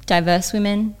 diverse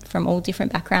women from all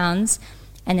different backgrounds,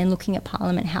 and then looking at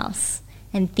Parliament House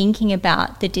and thinking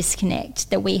about the disconnect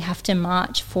that we have to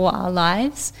march for our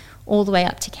lives all the way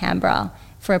up to Canberra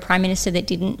for a Prime Minister that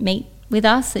didn't meet with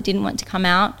us, that didn't want to come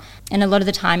out. And a lot of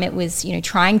the time it was, you know,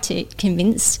 trying to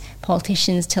convince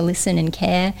politicians to listen and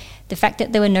care. The fact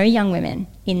that there were no young women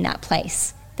in that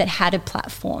place that had a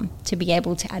platform to be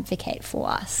able to advocate for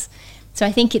us. So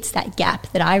I think it's that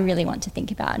gap that I really want to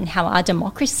think about and how our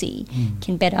democracy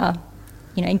can better,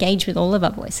 you know, engage with all of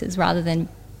our voices rather than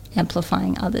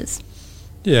amplifying others.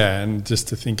 Yeah, and just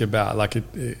to think about, like,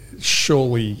 it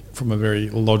surely from a very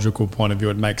logical point of view,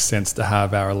 it makes sense to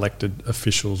have our elected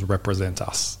officials represent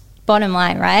us. Bottom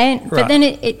line, right? But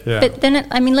then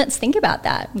I mean, let's think about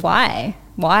that. Why?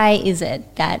 Why is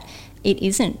it that it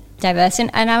isn't diverse?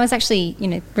 And I was actually, you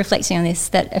know, reflecting on this,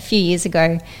 that a few years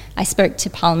ago I spoke to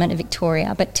Parliament of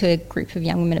Victoria, but to a group of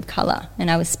young women of colour, and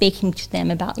I was speaking to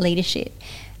them about leadership.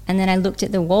 And then I looked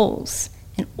at the walls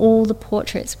and all the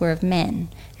portraits were of men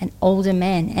and older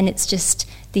men, and it's just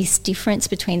this difference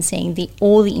between seeing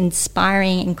all the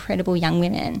inspiring, incredible young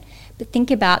women, but think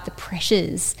about the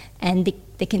pressures and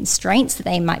the constraints that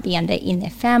they might be under in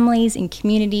their families, in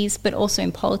communities, but also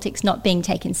in politics, not being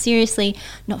taken seriously,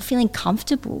 not feeling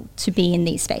comfortable to be in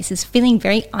these spaces, feeling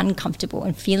very uncomfortable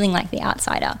and feeling like the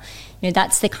outsider. You know,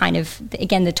 that's the kind of,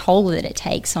 again, the toll that it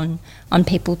takes on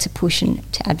people to push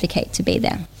and to advocate to be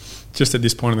there. Just at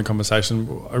this point in the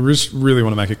conversation, I just really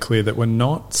want to make it clear that we're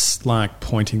not like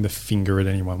pointing the finger at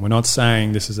anyone. We're not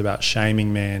saying this is about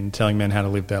shaming men, telling men how to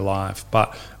live their life.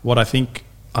 But what I think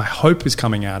I hope is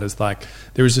coming out is like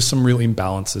there is just some real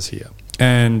imbalances here.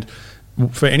 And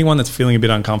for anyone that's feeling a bit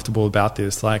uncomfortable about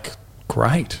this, like,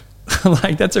 great.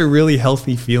 Like, that's a really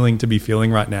healthy feeling to be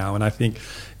feeling right now. And I think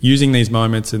using these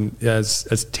moments and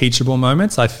as teachable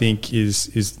moments, I think is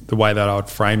the way that I would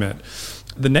frame it.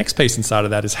 The next piece inside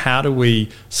of that is, how do we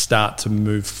start to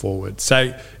move forward?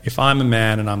 Say, if I'm a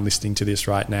man and I'm listening to this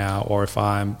right now, or if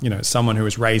I'm, someone who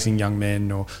is raising young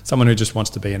men, or someone who just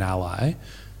wants to be an ally,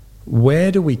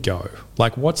 where do we go?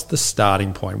 Like, what's the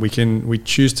starting point? We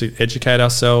choose to educate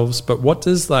ourselves, but what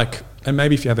does and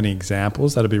maybe if you have any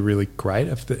examples, that'd be really great.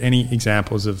 If there any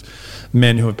examples of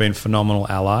men who have been phenomenal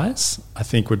allies, I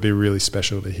think would be really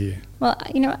special to hear. Well,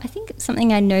 I think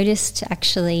something I noticed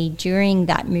actually during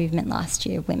that movement last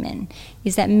year, women,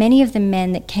 is that many of the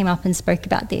men that came up and spoke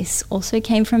about this also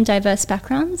came from diverse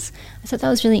backgrounds. I thought that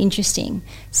was really interesting.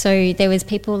 So there was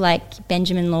people like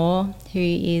Benjamin Law, who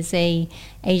is a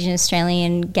Asian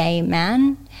Australian gay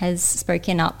man, has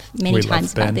spoken up many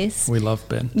times about this. We love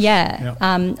Ben. Yeah.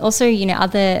 Also,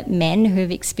 other men who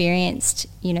have experienced,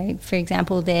 for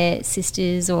example, their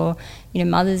sisters or,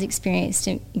 mothers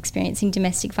experiencing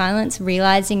domestic violence,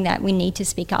 realising that we need to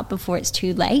speak up before it's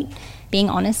too late, being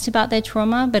honest about their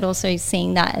trauma, but also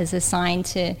seeing that as a sign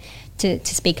to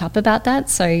speak up about that.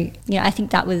 So, I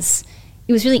think it was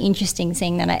really interesting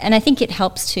seeing that. And I think it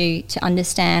helps to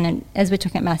understand, and as we're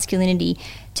talking about masculinity,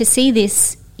 to see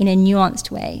this in a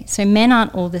nuanced way. So men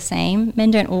aren't all the same.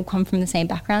 Men don't all come from the same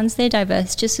backgrounds. They're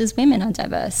diverse just as women are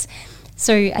diverse.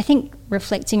 So I think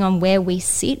reflecting on where we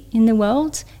sit in the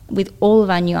world with all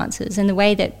of our nuances, and the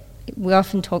way that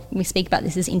we speak about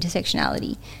this as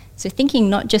intersectionality. So thinking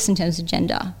not just in terms of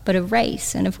gender, but of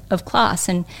race and of class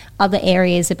and other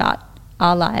areas about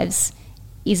our lives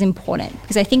is important.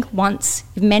 Because I think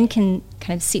if men can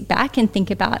kind of sit back and think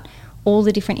about all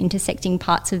the different intersecting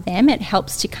parts of them, it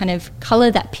helps to kind of colour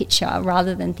that picture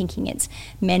rather than thinking it's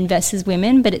men versus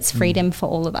women, but it's freedom for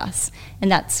all of us.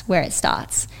 And that's where it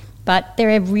starts. But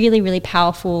there are really, really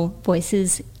powerful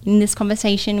voices in this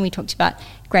conversation. We talked about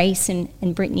Grace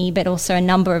and Brittany, but also a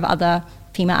number of other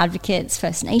female advocates,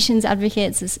 First Nations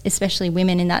advocates, especially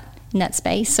women in that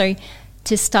space. So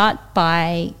to start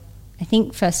by, I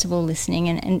think, first of all, listening,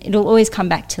 and it'll always come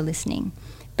back to listening,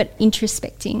 but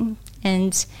introspecting.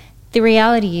 And the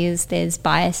reality is there's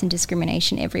bias and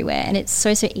discrimination everywhere, and it's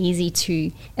so easy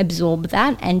to absorb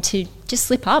that and to just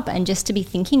slip up and just to be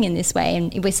thinking in this way.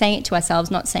 And we're saying it to ourselves,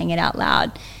 not saying it out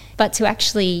loud, but to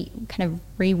actually kind of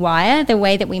rewire the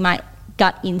way that we might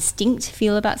gut instinct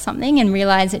feel about something, and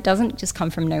realise it doesn't just come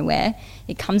from nowhere.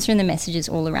 It comes from the messages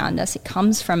all around us. It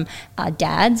comes from our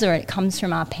dads, or it comes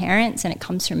from our parents, and it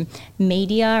comes from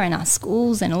media and our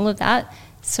schools and all of that.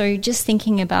 So just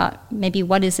thinking about maybe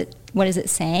what is it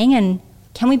saying, and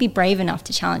can we be brave enough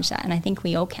to challenge that? And I think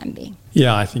we all can be.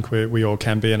 Yeah, I think we all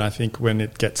can be. And I think when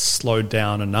it gets slowed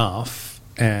down enough,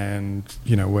 and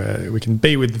where we can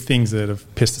be with the things that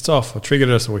have pissed us off or triggered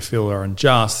us or we feel are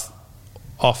unjust,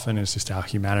 often it's just our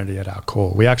humanity at our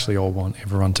core. We actually all want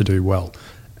everyone to do well.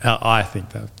 I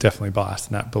think they're definitely biased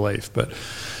in that belief. But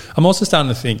I'm also starting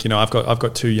to think, I've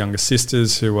got two younger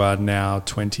sisters who are now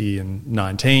 20 and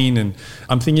 19, and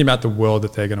I'm thinking about the world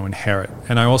that they're going to inherit.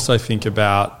 And I also think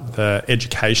about the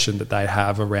education that they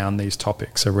have around these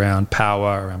topics, around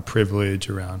power, around privilege,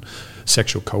 around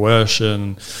sexual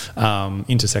coercion,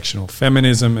 intersectional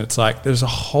feminism. It's like there's a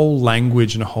whole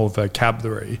language and a whole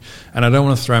vocabulary. And I don't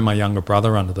want to throw my younger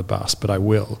brother under the bus, but I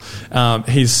will.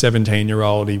 He's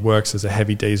 17-year-old. He works as a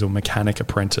heavy diesel mechanic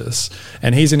apprentice.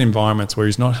 And he's in environments where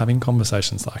he's not having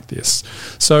conversations like this.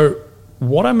 So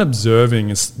what I'm observing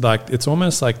is it's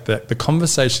almost like the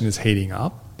conversation is heating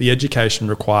up. The education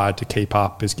required to keep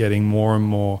up is getting more and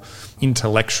more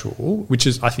intellectual, which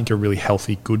is, I think, a really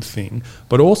healthy, good thing,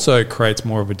 but also creates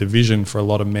more of a division for a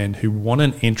lot of men who want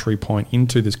an entry point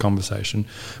into this conversation,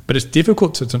 but it's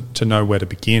difficult to know where to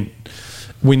begin.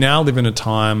 We now live in a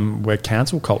time where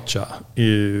cancel culture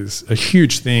is a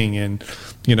huge thing, and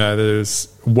there's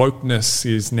wokeness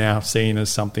is now seen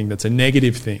as something that's a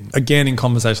negative thing. Again, in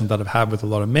conversations that I've had with a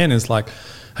lot of men, is like,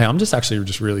 hey, I'm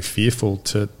just really fearful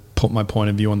to put my point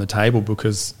of view on the table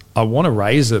because I want to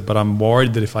raise it, but I'm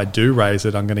worried that if I do raise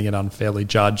it, I'm going to get unfairly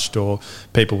judged, or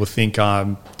people will think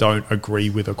I don't agree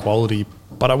with equality,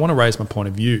 but I want to raise my point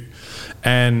of view.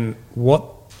 And what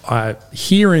I'm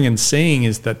hearing and seeing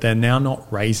is that they're now not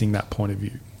raising that point of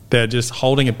view. They're just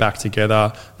holding it back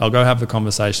together. They'll go have the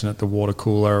conversation at the water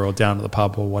cooler or down at the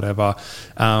pub or whatever,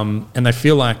 and they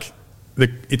feel like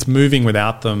it's moving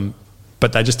without them,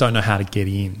 but they just don't know how to get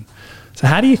in. So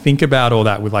how do you think about all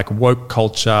that with woke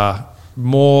culture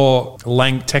more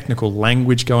technical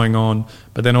language going on,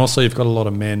 but then also you've got a lot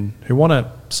of men who want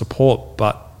to support,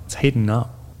 but it's heating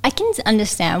up. I can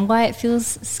understand why it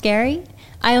feels scary.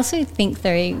 I also think,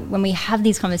 though, when we have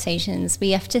these conversations, we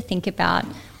have to think about,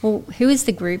 well, who is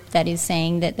the group that is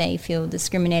saying that they feel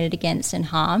discriminated against and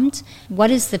harmed? What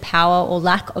is the power or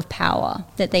lack of power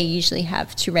that they usually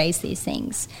have to raise these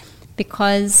things?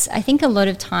 Because I think a lot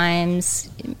of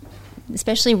times,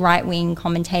 especially right-wing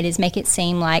commentators, make it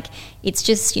seem like it's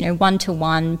just,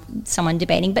 one-to-one, someone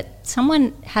debating, but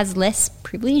someone has less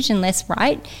privilege and less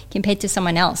right compared to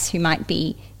someone else who might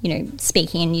be,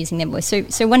 speaking and using their voice.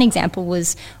 So one example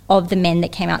was of the men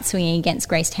that came out swinging against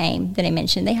Grace Tame that I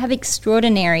mentioned. They have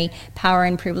extraordinary power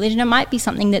and privilege, and it might be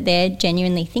something that they're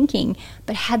genuinely thinking,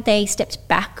 but had they stepped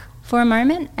back for a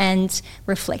moment and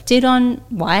reflected on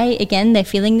why, again, they're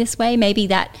feeling this way, maybe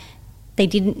that they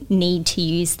didn't need to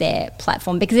use their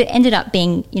platform, because it ended up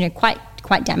being, quite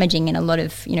damaging and a lot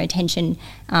of, attention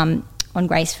on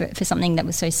Grace for something that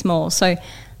was so small. So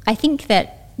I think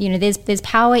that, there's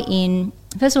power in,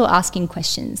 first of all, asking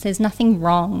questions. There's nothing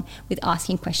wrong with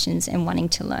asking questions and wanting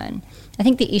to learn. I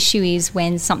think the issue is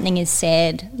when something is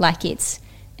said like it's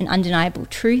an undeniable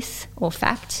truth or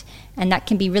fact, and that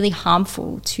can be really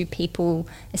harmful to people,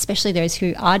 especially those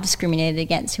who are discriminated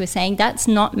against, who are saying that's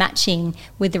not matching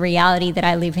with the reality that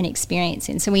I live and experience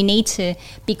in. So we need to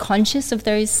be conscious of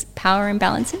those power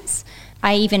imbalances.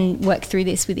 I even work through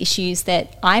this with issues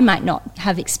that I might not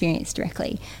have experienced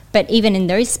directly. But even in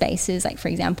those spaces, like for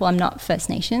example, I'm not First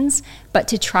Nations, but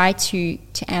to try to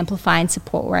amplify and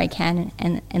support where I can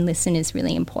and listen is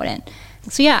really important.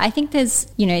 So yeah, I think there's,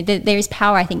 there is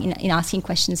power, I think, in asking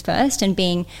questions first and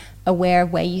being aware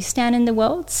of where you stand in the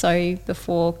world. So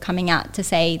before coming out to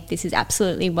say this is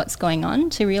absolutely what's going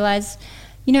on, to realise,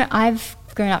 I've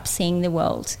grown up seeing the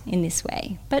world in this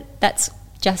way, but that's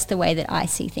just the way that I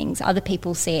see things. Other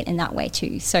people see it in that way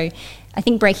too. So I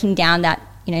think breaking down that,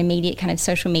 immediate kind of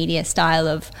social media style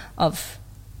of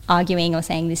arguing or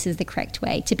saying this is the correct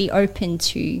way, to be open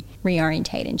to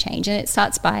reorientate and change. And it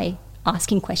starts by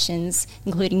asking questions,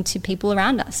 including to people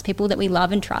around us, people that we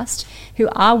love and trust, who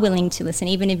are willing to listen,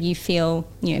 even if you feel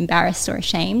embarrassed or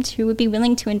ashamed, who would be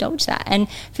willing to indulge that. And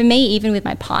for me, even with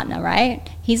my partner, right,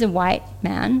 he's a white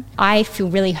man, I feel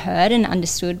really heard and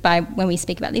understood by when we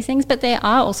speak about these things, but there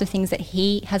are also things that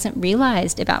he hasn't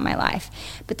realised about my life.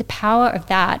 But the power of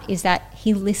that is that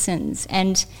he listens,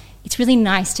 and it's really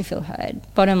nice to feel heard,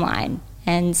 bottom line.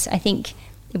 And I think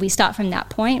if we start from that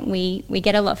point, we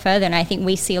get a lot further, and I think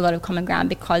we see a lot of common ground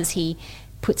because he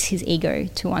puts his ego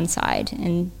to one side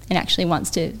and actually wants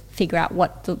to figure out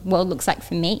what the world looks like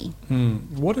for me.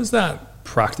 What does that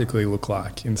practically look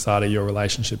like inside of your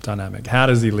relationship dynamic? How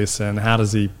does he listen? How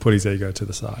does he put his ego to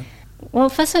the side? Well,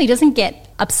 first of all, he doesn't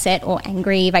get upset or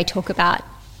angry if I talk about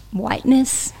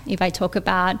whiteness, if I talk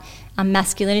about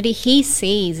masculinity. He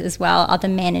sees as well other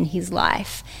men in his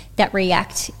life that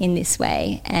react in this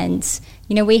way. And,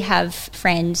 we have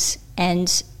friends, and,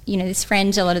 this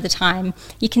friend, a lot of the time,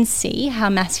 you can see how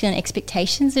masculine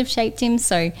expectations have shaped him.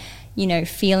 So,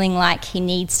 feeling like he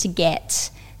needs to get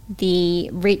the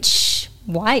rich,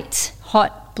 white,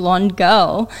 hot, blonde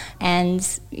girl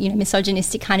and,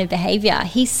 misogynistic kind of behaviour.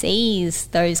 He sees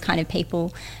those kind of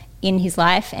people in his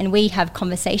life, and we have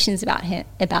conversations about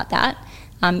that.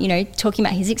 Talking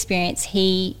about his experience,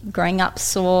 he, growing up,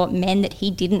 saw men that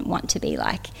he didn't want to be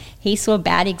like. He saw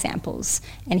bad examples,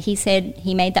 and he said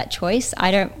he made that choice. I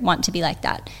don't want to be like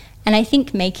that. And I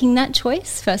think making that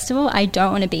choice, first of all, I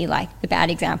don't want to be like the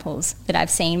bad examples that I've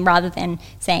seen, rather than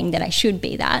saying that I should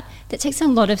be that. That takes a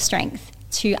lot of strength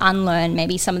to unlearn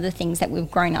maybe some of the things that we've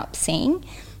grown up seeing.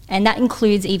 And that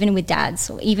includes even with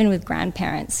dads or even with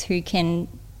grandparents who can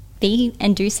be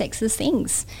and do sexist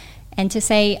things, and to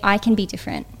say I can be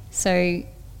different. So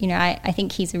I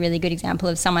think he's a really good example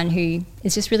of someone who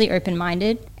is just really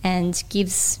open-minded and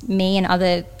gives me and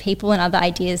other people and other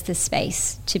ideas the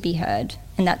space to be heard,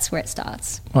 and that's where it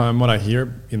starts. And what I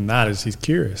hear in that is he's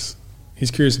curious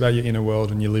about your inner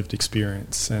world and your lived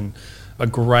experience. And a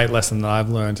great lesson that I've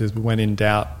learned is, when in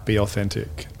doubt, be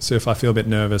authentic. So if I feel a bit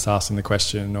nervous asking the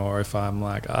question, or if I'm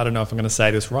like, I don't know if I'm going to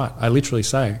say this right, I literally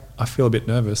say, I feel a bit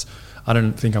nervous. I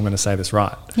don't think I'm going to say this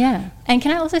right. Yeah. And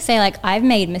can I also say, I've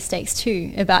made mistakes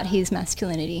too about his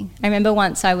masculinity. I remember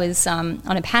once I was on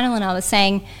a panel and I was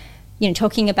saying,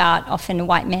 talking about often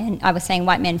white men, I was saying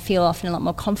white men feel often a lot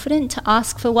more confident to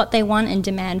ask for what they want and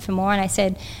demand for more. And I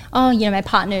said, my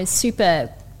partner is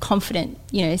super confident,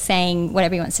 saying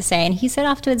whatever he wants to say. And he said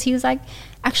afterwards, he was like,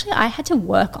 actually, I had to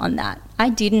work on that. I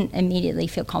didn't immediately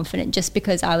feel confident just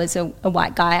because I was a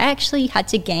white guy. I actually had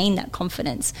to gain that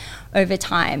confidence over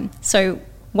time. So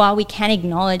while we can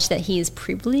acknowledge that he is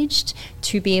privileged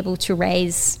to be able to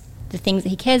raise the things that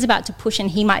he cares about, to push,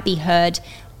 and he might be heard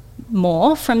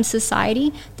more from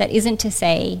society, that isn't to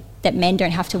say that men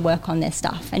don't have to work on their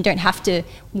stuff and don't have to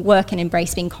work and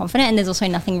embrace being confident, and there's also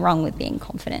nothing wrong with being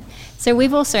confident. So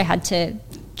we've also had to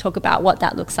talk about what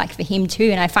that looks like for him too,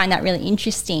 and I find that really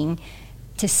interesting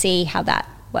to see how that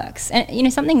works. And, you know,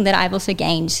 something that I've also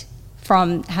gained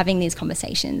from having these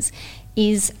conversations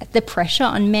is the pressure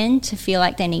on men to feel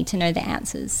like they need to know the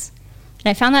answers. And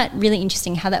I found that really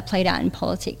interesting how that played out in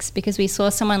politics, because we saw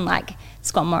someone like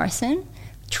Scott Morrison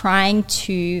trying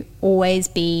to always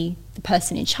be the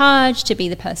person in charge, to be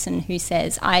the person who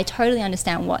says, I totally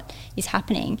understand what is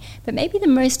happening. But maybe the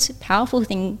most powerful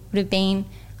thing would have been,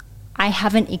 I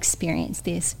haven't experienced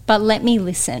this, but let me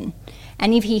listen.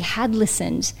 And if he had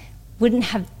listened, wouldn't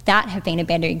that have been a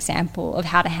better example of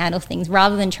how to handle things,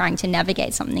 rather than trying to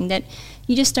navigate something that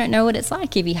you just don't know what it's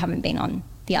like if you haven't been on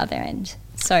the other end?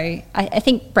 So I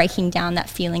think breaking down that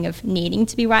feeling of needing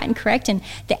to be right and correct, and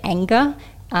the anger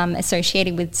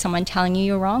associated with someone telling you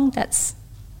you're wrong, that's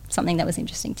something that was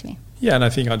interesting to me. Yeah, and I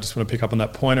think I just want to pick up on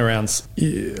that point around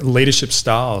leadership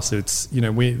styles. It's, you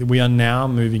know, we are now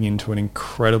moving into an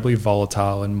incredibly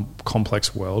volatile and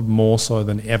complex world, more so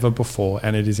than ever before,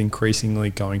 and it is increasingly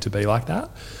going to be like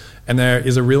that. And there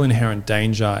is a real inherent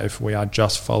danger if we are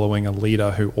just following a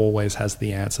leader who always has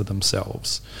the answer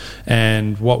themselves.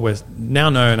 And what we're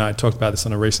now known, I talked about this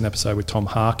on a recent episode with Tom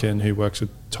Harkin, who works with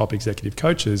top executive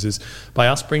coaches, is by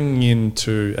us bringing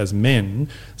into, as men,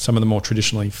 some of the more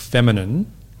traditionally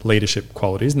feminine leadership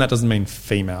qualities, and that doesn't mean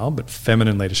female, but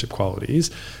feminine leadership qualities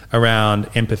around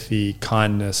empathy,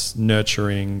 kindness,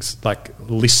 nurturing, like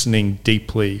listening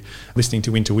deeply, listening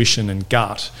to intuition and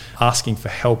gut, asking for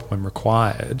help when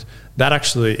required. That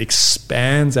actually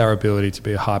expands our ability to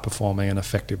be a high-performing and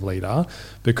effective leader,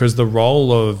 because the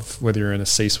role of, whether you're in a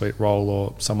C-suite role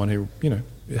or someone who, you know,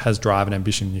 has drive and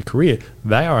ambition in your career,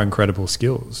 they are incredible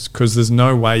skills, because there's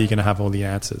no way you're going to have all the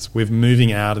answers. We're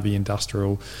moving out of the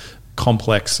industrial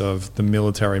complex of the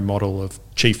military model of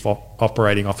chief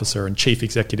operating officer and chief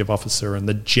executive officer and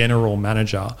the general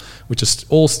manager, which is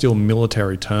all still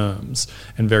military terms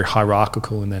and very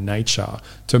hierarchical in their nature,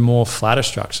 to more flatter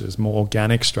structures, more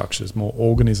organic structures, more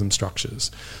organism structures.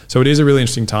 So it is a really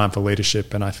interesting time for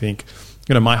leadership, and I think,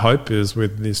 you know, my hope is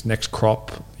with this next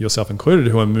crop, yourself included,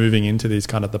 who are moving into these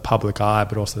kind of the public eye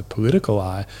but also the political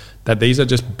eye, that these are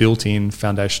just built-in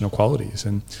foundational qualities.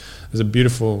 And there's a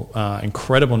beautiful,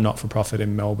 incredible not-for-profit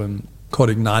in Melbourne called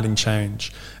Igniting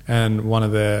Change, and one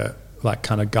of their like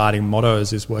kind of guiding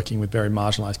mottos is working with very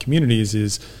marginalised communities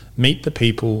is meet the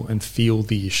people and feel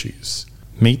the issues.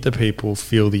 Meet the people,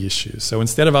 feel the issues. So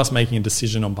instead of us making a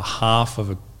decision on behalf of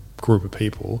a group of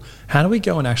people, how do we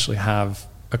go and actually have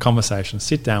a conversation,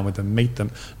 sit down with them, meet them,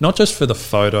 not just for the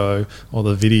photo or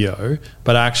the video,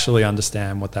 but actually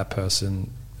understand what that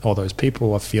person or those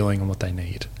people are feeling and what they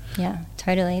need. Yeah,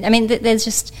 totally. I mean, there's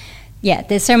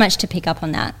so much to pick up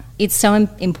on that. It's so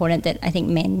important that I think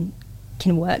men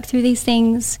can work through these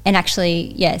things and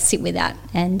actually, sit with that.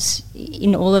 And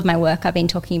in all of my work, I've been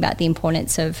talking about the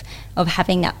importance of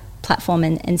having that platform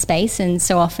and space, and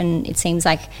so often it seems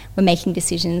like we're making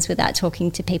decisions without talking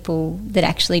to people that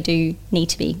actually do need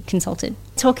to be consulted.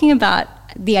 Talking about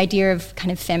the idea of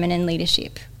kind of feminine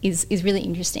leadership is really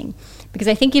interesting, because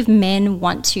I think if men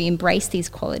want to embrace these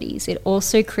qualities, it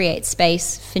also creates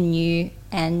space for new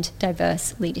and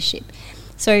diverse leadership.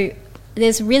 So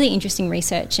there's really interesting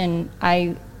research, and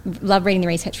I love reading the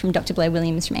research from Dr. Blair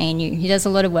Williams from ANU, who does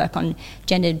a lot of work on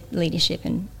gendered leadership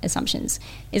and assumptions,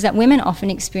 is that women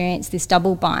often experience this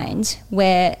double bind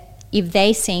where if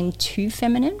they seem too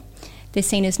feminine, they're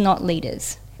seen as not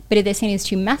leaders. But if they're seen as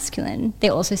too masculine,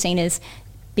 they're also seen as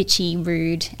bitchy,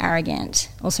 rude, arrogant,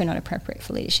 also not appropriate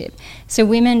for leadership. So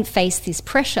women face this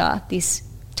pressure, this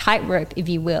tightrope, if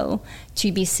you will,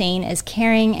 to be seen as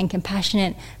caring and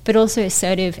compassionate, but also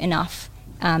assertive enough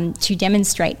to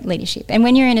demonstrate leadership. And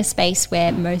when you're in a space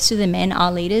where most of the men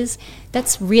are leaders,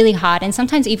 that's really hard and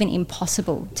sometimes even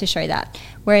impossible to show that.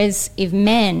 Whereas if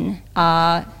men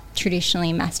are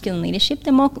traditionally masculine leadership,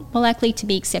 they're more likely to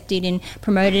be accepted and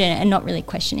promoted and not really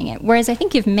questioning it. Whereas I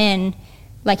think if men,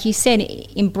 like you said,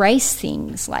 embrace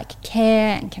things like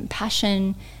care and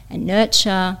compassion and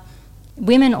nurture,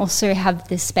 women also have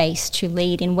the space to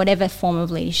lead in whatever form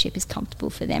of leadership is comfortable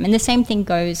for them. And the same thing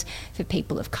goes for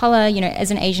people of colour. You know,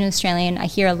 as an Asian Australian, I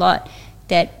hear a lot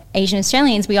that Asian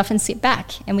Australians, we often sit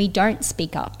back and we don't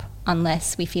speak up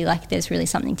unless we feel like there's really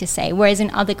something to say. Whereas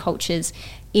in other cultures,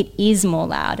 it is more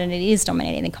loud and it is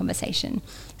dominating the conversation.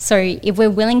 So if we're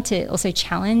willing to also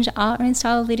challenge our own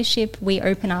style of leadership, we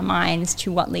open our minds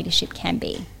to what leadership can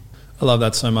be. I love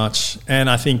that so much. And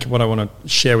I think what I want to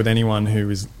share with anyone who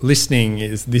is listening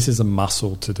is this is a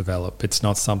muscle to develop. It's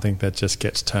not something that just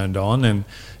gets turned on. And,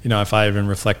 you know, if I even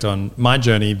reflect on my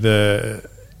journey,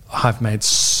 I've made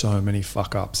so many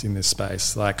fuck ups in this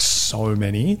space, like so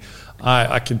many.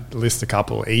 I could list a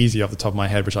couple easy off the top of my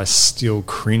head, which I still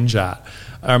cringe at.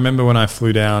 I remember when I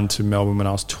flew down to Melbourne when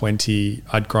I was 20,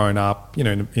 I'd grown up, you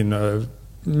know, in a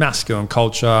masculine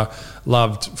culture,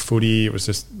 loved footy. It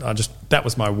was that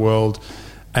was my world.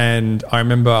 And I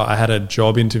remember I had a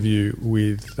job interview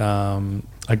with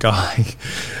a guy.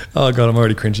 Oh God, I'm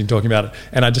already cringing talking about it.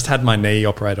 And I just had my knee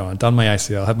operated on. I'd done my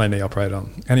ACL, had my knee operated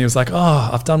on. And he was like, "Oh,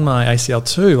 I've done my ACL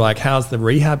too. Like, how's the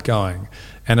rehab going?"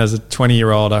 And as a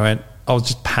 20-year-old, I was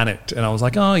just panicked. And I was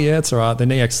like, "Oh yeah, it's all right. The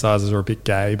knee exercises are a bit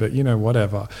gay, but you know,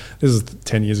 whatever." This is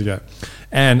 10 years ago.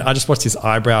 And I just watched his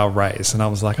eyebrow raise and I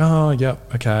was like, "Oh,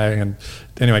 yep, okay." And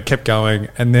anyway, kept going.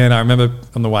 And then I remember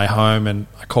on the way home and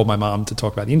I called my mum to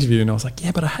talk about the interview and I was like,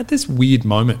 "Yeah, but I had this weird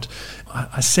moment.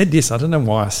 I said this. I don't know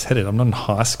why I said it. I'm not in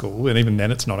high school and even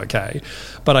then it's not okay.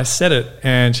 But I said it."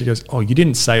 And she goes, "Oh, you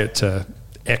didn't say it to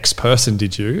X person,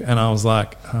 did you?" And I was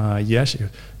like, "Yeah." She goes,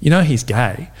 "You know he's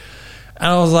gay." And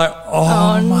I was like,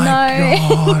 oh my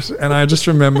God. And I just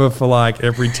remember for like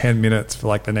every 10 minutes for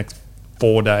like the next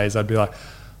 4 days, I'd be like,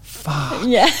 fuck.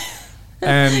 Yeah.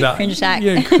 And cringe attack.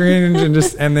 Yeah, cringe.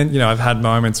 And then, you know, I've had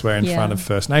moments where in front of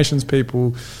First Nations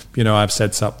people, you know, I've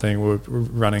said something, we're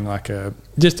running like an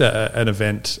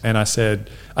event, and I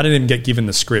said, I didn't even get given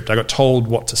the script. I got told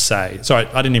what to say. Sorry,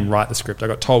 I didn't even write the script. I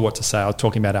got told what to say. I was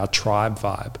talking about our tribe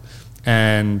vibe.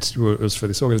 And it was for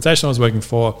this organisation I was working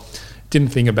for.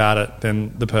 Didn't think about it.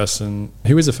 Then the person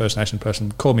who is a First Nation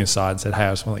person called me aside and said, "Hey,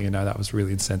 I just want to let you know that was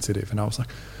really insensitive." And I was like,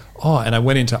 oh, and I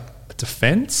went into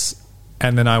defense.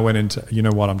 And then I went into, you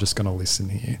know what, I'm just going to listen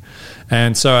here.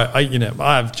 And so,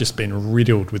 I've just been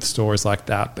riddled with stories like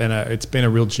that. And it's been a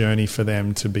real journey for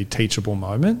them to be teachable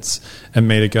moments and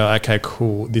me to go, okay,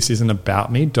 cool, this isn't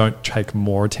about me. Don't take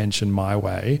more attention my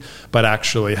way. But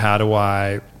actually, how do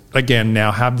I, again,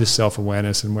 now have this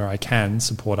self-awareness and where I can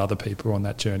support other people on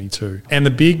that journey too. And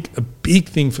a big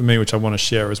thing for me, which I want to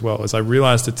share as well, is I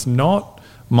realised it's not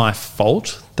my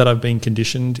fault that I've been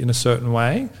conditioned in a certain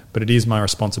way, but it is my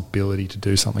responsibility to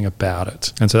do something about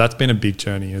it. And so that's been a big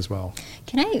journey as well.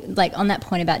 Can I, on that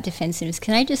point about defensiveness,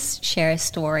 can I just share a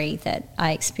story that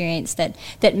I experienced that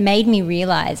made me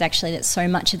realise actually that so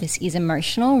much of this is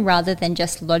emotional rather than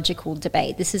just logical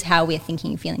debate. This is how we're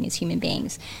thinking and feeling as human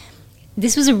beings.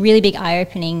 This was a really big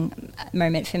eye-opening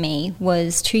moment for me.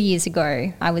 Was 2 years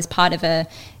ago. I was part of a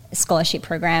scholarship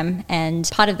program, and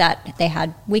part of that they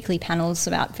had weekly panels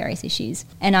about various issues.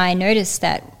 And I noticed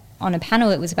that on a panel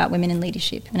it was about women in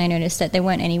leadership, and I noticed that there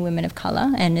weren't any women of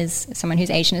colour. And as someone who's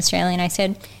Asian Australian, I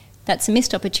said, that's a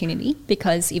missed opportunity,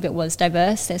 because if it was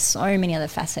diverse, there's so many other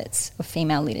facets of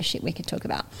female leadership we could talk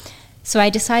about. So I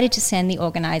decided to send the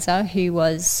organiser, who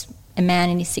was a man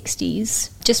in his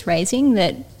 60s, just raising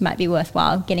that might be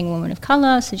worthwhile getting a woman of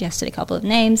colour, suggested a couple of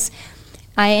names.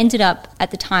 I ended up,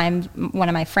 at the time, one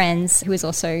of my friends who was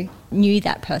also knew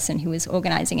that person who was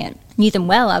organising it, knew them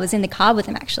well. I was in the car with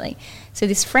them, actually. So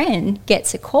this friend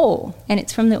gets a call, and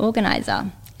it's from the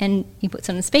organiser, and he puts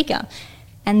on the speaker.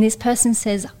 And this person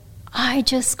says, "I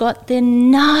just got the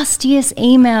nastiest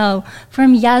email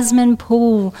from Yasmin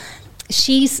Poole.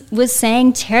 She was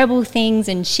saying terrible things,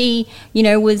 and she,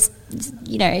 was,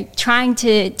 trying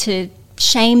to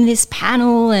shame this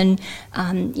panel, and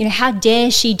how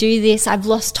dare she do this? I've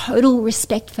lost total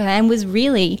respect for her," and was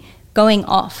really going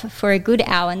off for a good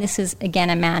hour. And this is,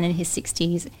 again, a man in his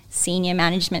 60s, senior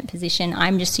management position.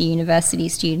 I'm just a university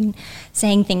student,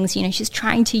 saying things, she's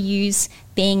trying to use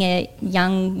being a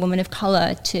young woman of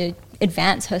colour to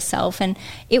advance herself. And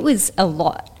it was a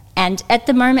lot. And at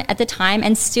the time,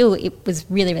 and still, it was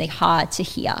really, really hard to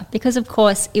hear, because, of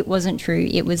course, it wasn't true.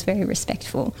 It was very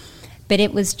respectful. But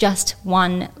it was just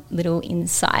one little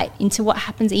insight into what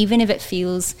happens, even if it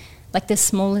feels like the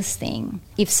smallest thing.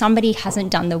 If somebody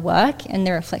hasn't done the work and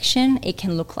the reflection, it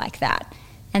can look like that.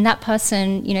 And that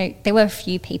person, there were a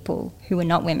few people who were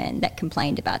not women that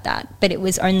complained about that, but it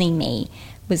was only me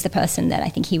was the person that I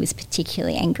think he was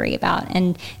particularly angry about.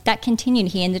 And that continued.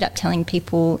 He ended up telling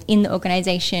people in the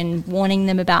organisation, warning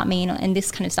them about me and this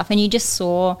kind of stuff. And you just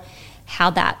saw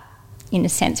how that, in a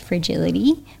sense,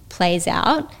 fragility plays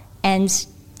out. And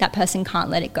that person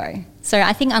can't let it go. So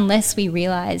I think unless we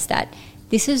realise that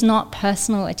this is not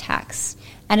personal attacks,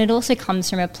 and it also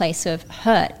comes from a place of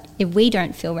hurt if we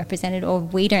don't feel represented or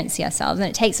we don't see ourselves, and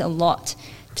it takes a lot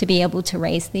to be able to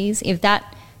raise these.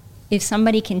 If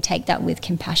somebody can take that with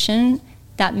compassion,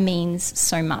 that means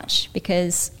so much,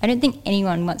 because I don't think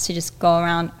anyone wants to just go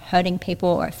around hurting people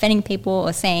or offending people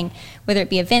or saying, whether it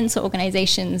be events or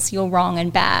organisations, you're wrong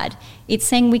and bad. It's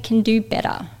saying we can do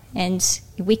better. And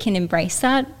if we can embrace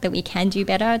that we can do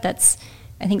better, that's,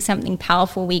 I think, something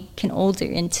powerful we can all do,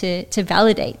 and to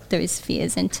validate those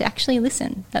fears and to actually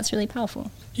listen. That's really powerful.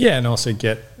 Yeah, and also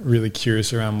get really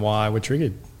curious around why we're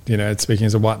triggered. You know, speaking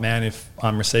as a white man, if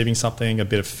I'm receiving something, a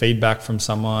bit of feedback from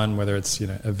someone, whether it's, you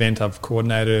know, event I've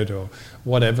coordinated or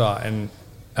whatever, and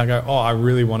I go, oh, I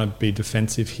really want to be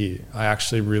defensive here. I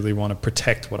actually really want to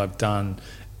protect what I've done.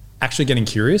 Actually getting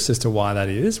curious as to why that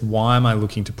is. Why am I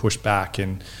looking to push back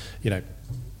and, you know,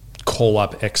 call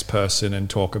up X person and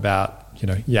talk about, you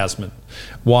know, Yasmin?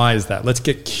 Why is that? Let's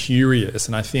get curious.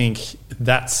 And I think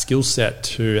that skill set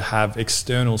to have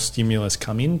external stimulus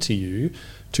come into you,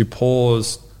 to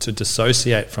pause, to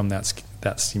dissociate from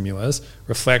that stimulus,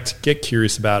 reflect, get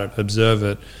curious about it, observe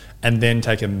it, and then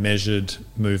take a measured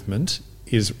movement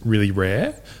is really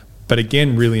rare. But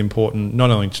again, really important,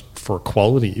 not only for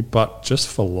equality, but just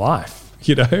for life,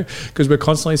 you know, because we're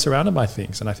constantly surrounded by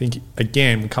things. And I think,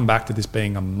 again, we come back to this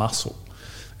being a muscle.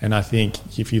 And I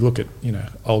think if you look at, you know,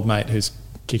 old mate who's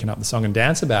kicking up the song and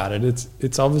dance about it,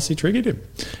 it's obviously triggered him.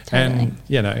 Totally. And,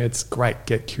 you know, it's great.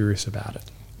 Get curious about it.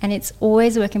 And it's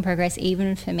always a work in progress,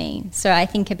 even for me. So I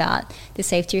think about the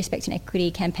Safety, Respect and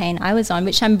Equity campaign I was on,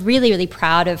 which I'm really, really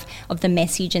proud of the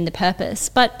message and the purpose.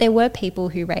 But there were people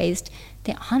who raised,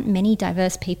 there aren't many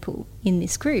diverse people in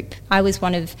this group. I was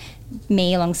one of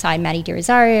me alongside Maddie De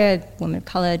Rosario, a woman of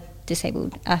colour,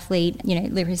 disabled athlete, you know,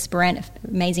 Lyris Barrett,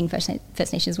 amazing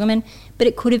First Nations woman, but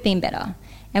it could have been better.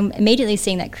 And immediately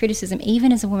seeing that criticism,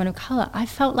 even as a woman of colour, I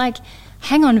felt like,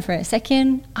 hang on for a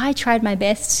second, I tried my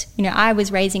best. You know, I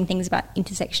was raising things about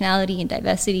intersectionality and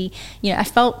diversity. You know, I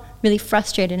felt really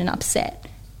frustrated and upset.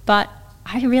 But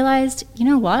I realised, you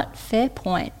know what, fair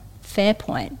point.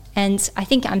 And I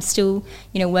think I'm still,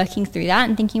 you know, working through that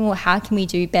and thinking, well, how can we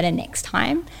do better next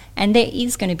time? And there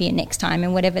is going to be a next time,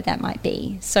 and whatever that might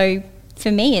be. So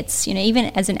for me, it's, you know, even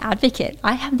as an advocate,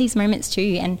 I have these moments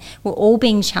too, and we're all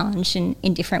being challenged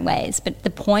in different ways. But the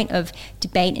point of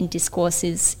debate and discourse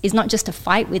is not just to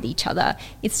fight with each other.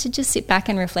 It's to just sit back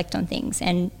and reflect on things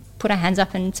and put our hands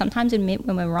up and sometimes admit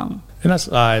when we're wrong. And that's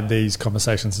these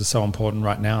conversations are so important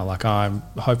right now. Like, I'm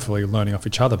hopefully learning off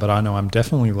each other, but I know I'm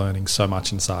definitely learning so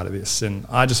much inside of this. And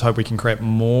I just hope we can create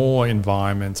more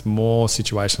environments, more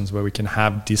situations where we can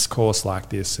have discourse like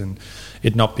this and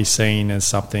it not be seen as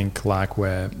something like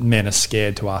where men are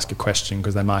scared to ask a question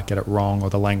because they might get it wrong or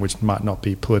the language might not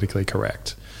be politically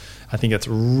correct. I think it's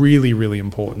really, really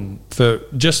important for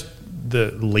just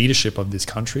the leadership of this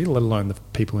country, let alone the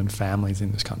people and families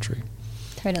in this country.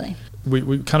 Totally.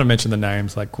 We kind of mentioned the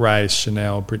names like Grace,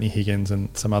 Chanel, Brittany Higgins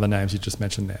and some other names you just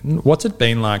mentioned then. What's it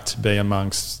been like to be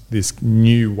amongst this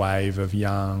new wave of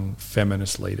young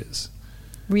feminist leaders?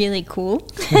 Really cool.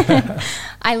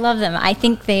 I love them. I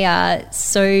think they are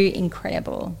so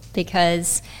incredible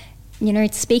because, you know,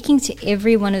 speaking to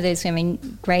every one of those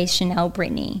women, Grace, Chanel,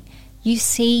 Brittany, you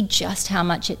see just how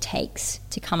much it takes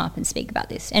to come up and speak about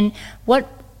this. And what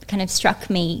kind of struck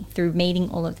me through meeting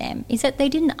all of them is that they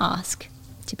didn't ask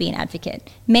to be an advocate.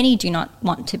 Many do not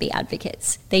want to be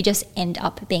advocates. They just end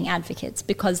up being advocates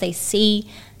because they see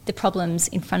the problems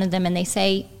in front of them and they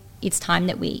say it's time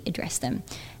that we address them.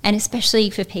 And especially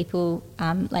for people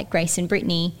like Grace and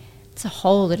Brittany, it's a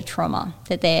whole lot of trauma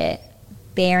that they're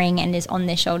bearing and is on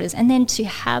their shoulders, and then to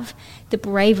have the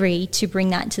bravery to bring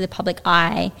that to the public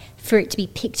eye, for it to be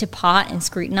picked apart and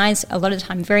scrutinised a lot of the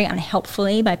time very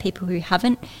unhelpfully by people who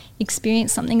haven't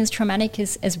experienced something as traumatic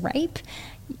as rape,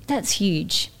 that's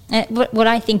huge. And what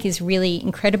I think is really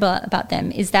incredible about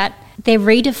them is that they're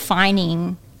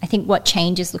redefining, I think, what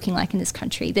change is looking like in this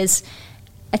country.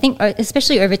 I think,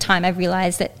 especially over time, I've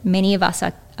realised that many of us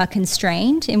are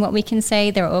constrained in what we can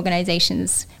say. There are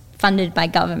organisations funded by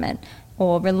government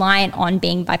or reliant on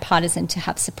being bipartisan to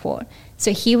have support.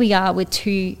 So here we are with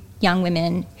two young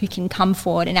women who can come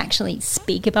forward and actually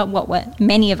speak about what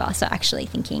many of us are actually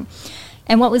thinking.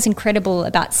 And what was incredible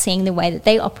about seeing the way that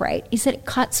they operate is that it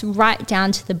cuts right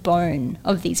down to the bone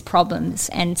of these problems.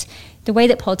 And the way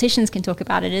that politicians can talk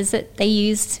about it is that they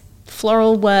used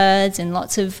floral words and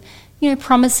lots of, you know,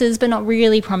 promises, but not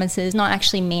really promises, not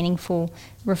actually meaningful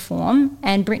reform.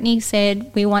 And Brittany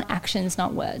said, we want actions,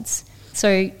 not words.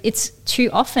 So it's too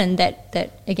often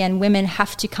that again, women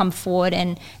have to come forward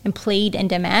and plead and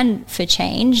demand for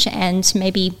change, and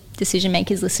maybe decision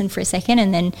makers listen for a second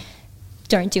and then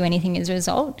don't do anything as a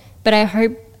result. But I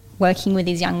hope working with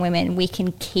these young women, we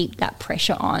can keep that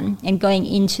pressure on, and going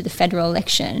into the federal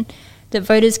election, that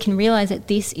voters can realise that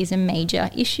this is a major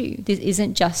issue. This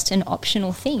isn't just an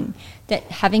optional thing, that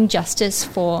having justice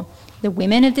for the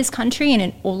women of this country and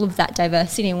in all of that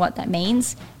diversity and what that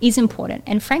means is important.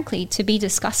 And frankly, to be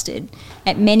disgusted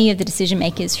at many of the decision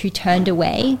makers who turned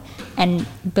away and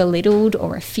belittled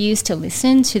or refused to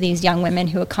listen to these young women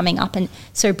who are coming up and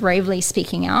so bravely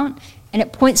speaking out. And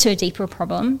it points to a deeper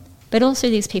problem, but also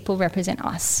these people represent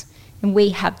us and we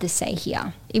have the say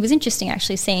here. It was interesting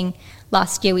actually seeing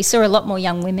last year, we saw a lot more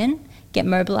young women get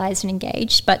mobilised and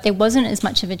engaged, but there wasn't as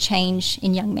much of a change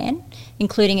in young men,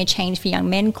 including a change for young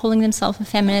men calling themselves a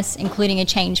feminist, including a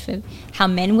change for how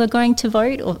men were going to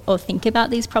vote or think about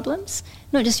these problems,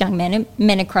 not just young men,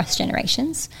 men across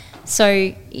generations.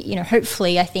 So,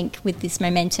 hopefully I think with this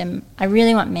momentum, I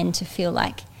really want men to feel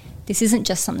like this isn't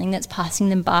just something that's passing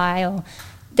them by, or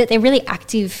that they're really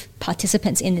active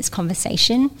participants in this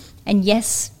conversation. And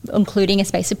yes, including a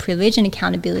space of privilege and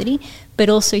accountability, but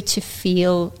also to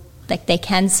feel like they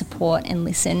can support and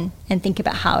listen and think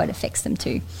about how it affects them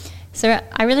too. So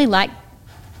I really like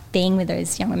being with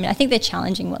those young women. I think they're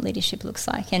challenging what leadership looks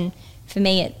like. And for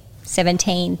me at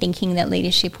 17, thinking that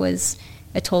leadership was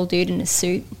a tall dude in a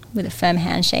suit with a firm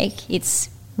handshake, it's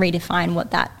redefined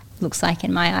what that looks like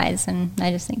in my eyes. And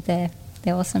I just think they're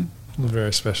awesome.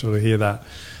 Very special to hear that.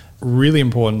 Really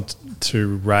important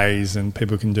to raise, and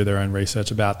people can do their own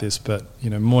research about this, but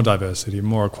more diversity,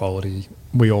 more equality,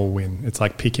 we all win. It's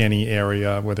like pick any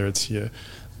area, whether it's your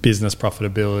business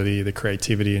profitability, the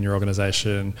creativity in your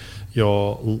organisation,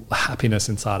 your happiness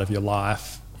inside of your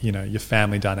life, your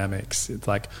family dynamics. It's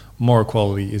like more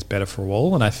equality is better for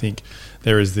all. And I think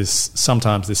there is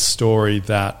sometimes this story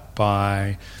that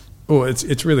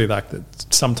it's really like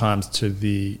that sometimes to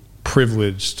the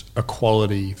privileged,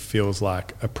 equality feels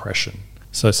like oppression.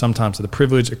 So sometimes the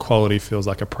privilege, equality feels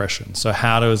like oppression. So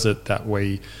how is it that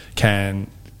we can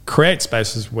create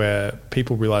spaces where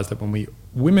people realise that when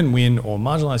women win or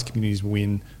marginalised communities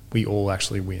win, we all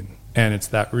actually win? And it's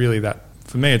that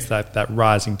for me, it's that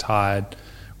rising tide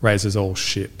raises all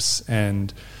ships.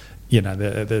 And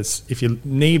there's, if you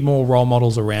need more role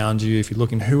models around you, if you're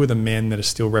looking who are the men that are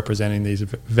still representing these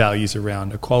values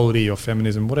around equality or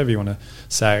feminism, whatever you want to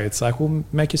say, it's like, well,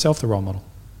 make yourself the role model.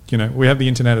 We have the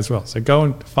internet as well. So go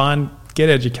and get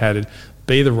educated,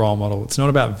 be the role model. It's not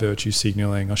about virtue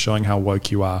signaling or showing how woke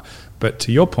you are. But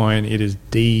to your point, it is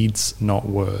deeds, not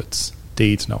words.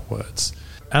 Deeds, not words.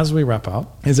 As we wrap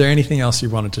up, is there anything else you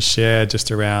wanted to share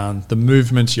just around the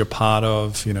movements you're part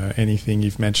of, anything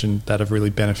you've mentioned that have really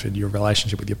benefited your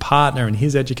relationship with your partner and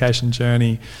his education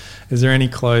journey? Is there any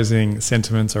closing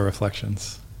sentiments or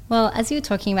reflections? Well, as you were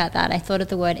talking about that, I thought of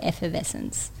the word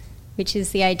effervescence, which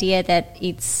is the idea that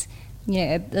it's,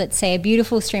 let's say a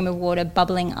beautiful stream of water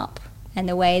bubbling up, and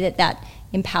the way that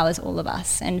empowers all of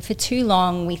us. And for too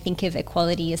long, we think of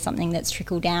equality as something that's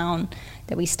trickled down,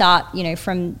 that we start,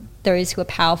 from those who are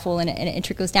powerful and it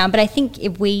trickles down. But I think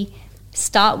if we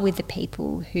start with the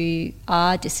people who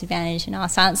are disadvantaged and are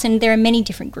silenced, and there are many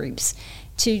different groups,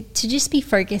 to just be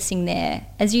focusing there,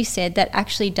 as you said, that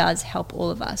actually does help all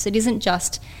of us. It isn't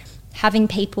just having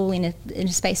people in a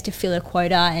space to fill a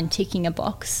quota and ticking a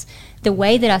box. The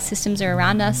way that our systems are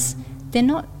around us, they're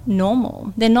not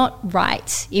normal. They're not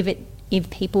right if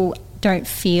people don't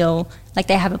feel like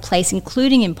they have a place,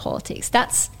 including in politics.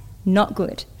 That's not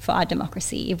good for our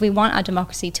democracy. If we want our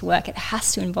democracy to work, it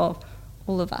has to involve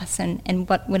all of us and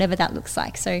whatever that looks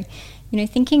like. So,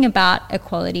 thinking about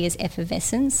equality as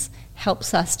effervescence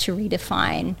helps us to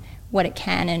redefine what it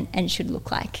can and should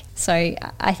look like. So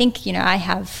I think,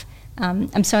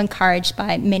 I'm so encouraged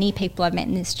by many people I've met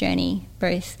in this journey,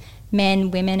 both men,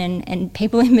 women, and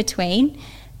people in between,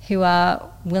 who are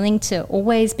willing to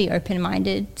always be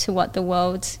open-minded to what the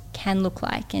world can look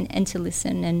like and to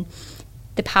listen. And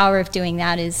the power of doing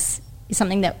that is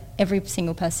something that every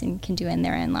single person can do in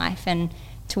their own life. And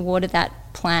to water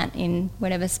that plant in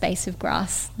whatever space of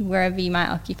grass, wherever you might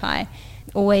occupy,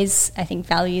 always, I think,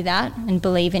 value that and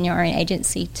believe in your own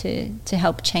agency to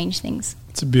help change things.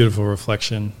 It's a beautiful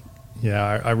reflection.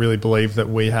 Yeah, I really believe that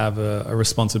we have a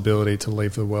responsibility to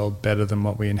leave the world better than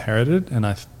what we inherited. And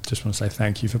I just want to say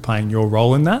thank you for playing your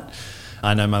role in that.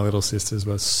 I know my little sisters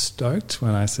were stoked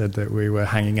when I said that we were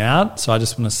hanging out. So I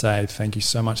just want to say thank you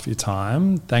so much for your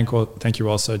time. Thank you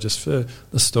also just for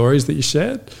the stories that you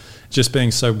shared. Just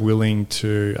being so willing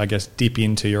to, I guess, dip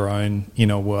into your own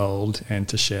inner world and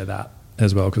to share that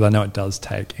as well, because I know it does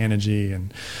take energy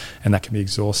and that can be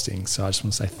exhausting. So I just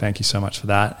want to say thank you so much for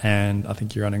that. And I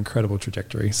think you're on an incredible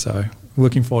trajectory. So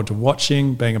looking forward to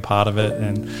watching, being a part of it.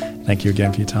 And thank you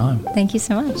again for your time. Thank you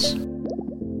so much.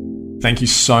 Thank you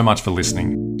so much for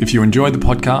listening. If you enjoyed the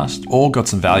podcast or got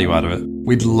some value out of it,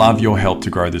 we'd love your help to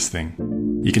grow this thing.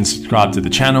 You can subscribe to the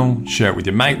channel, share it with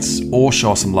your mates, or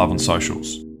show us some love on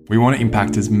socials. We want to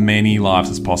impact as many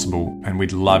lives as possible, and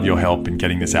we'd love your help in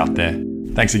getting this out there.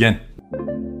 Thanks again.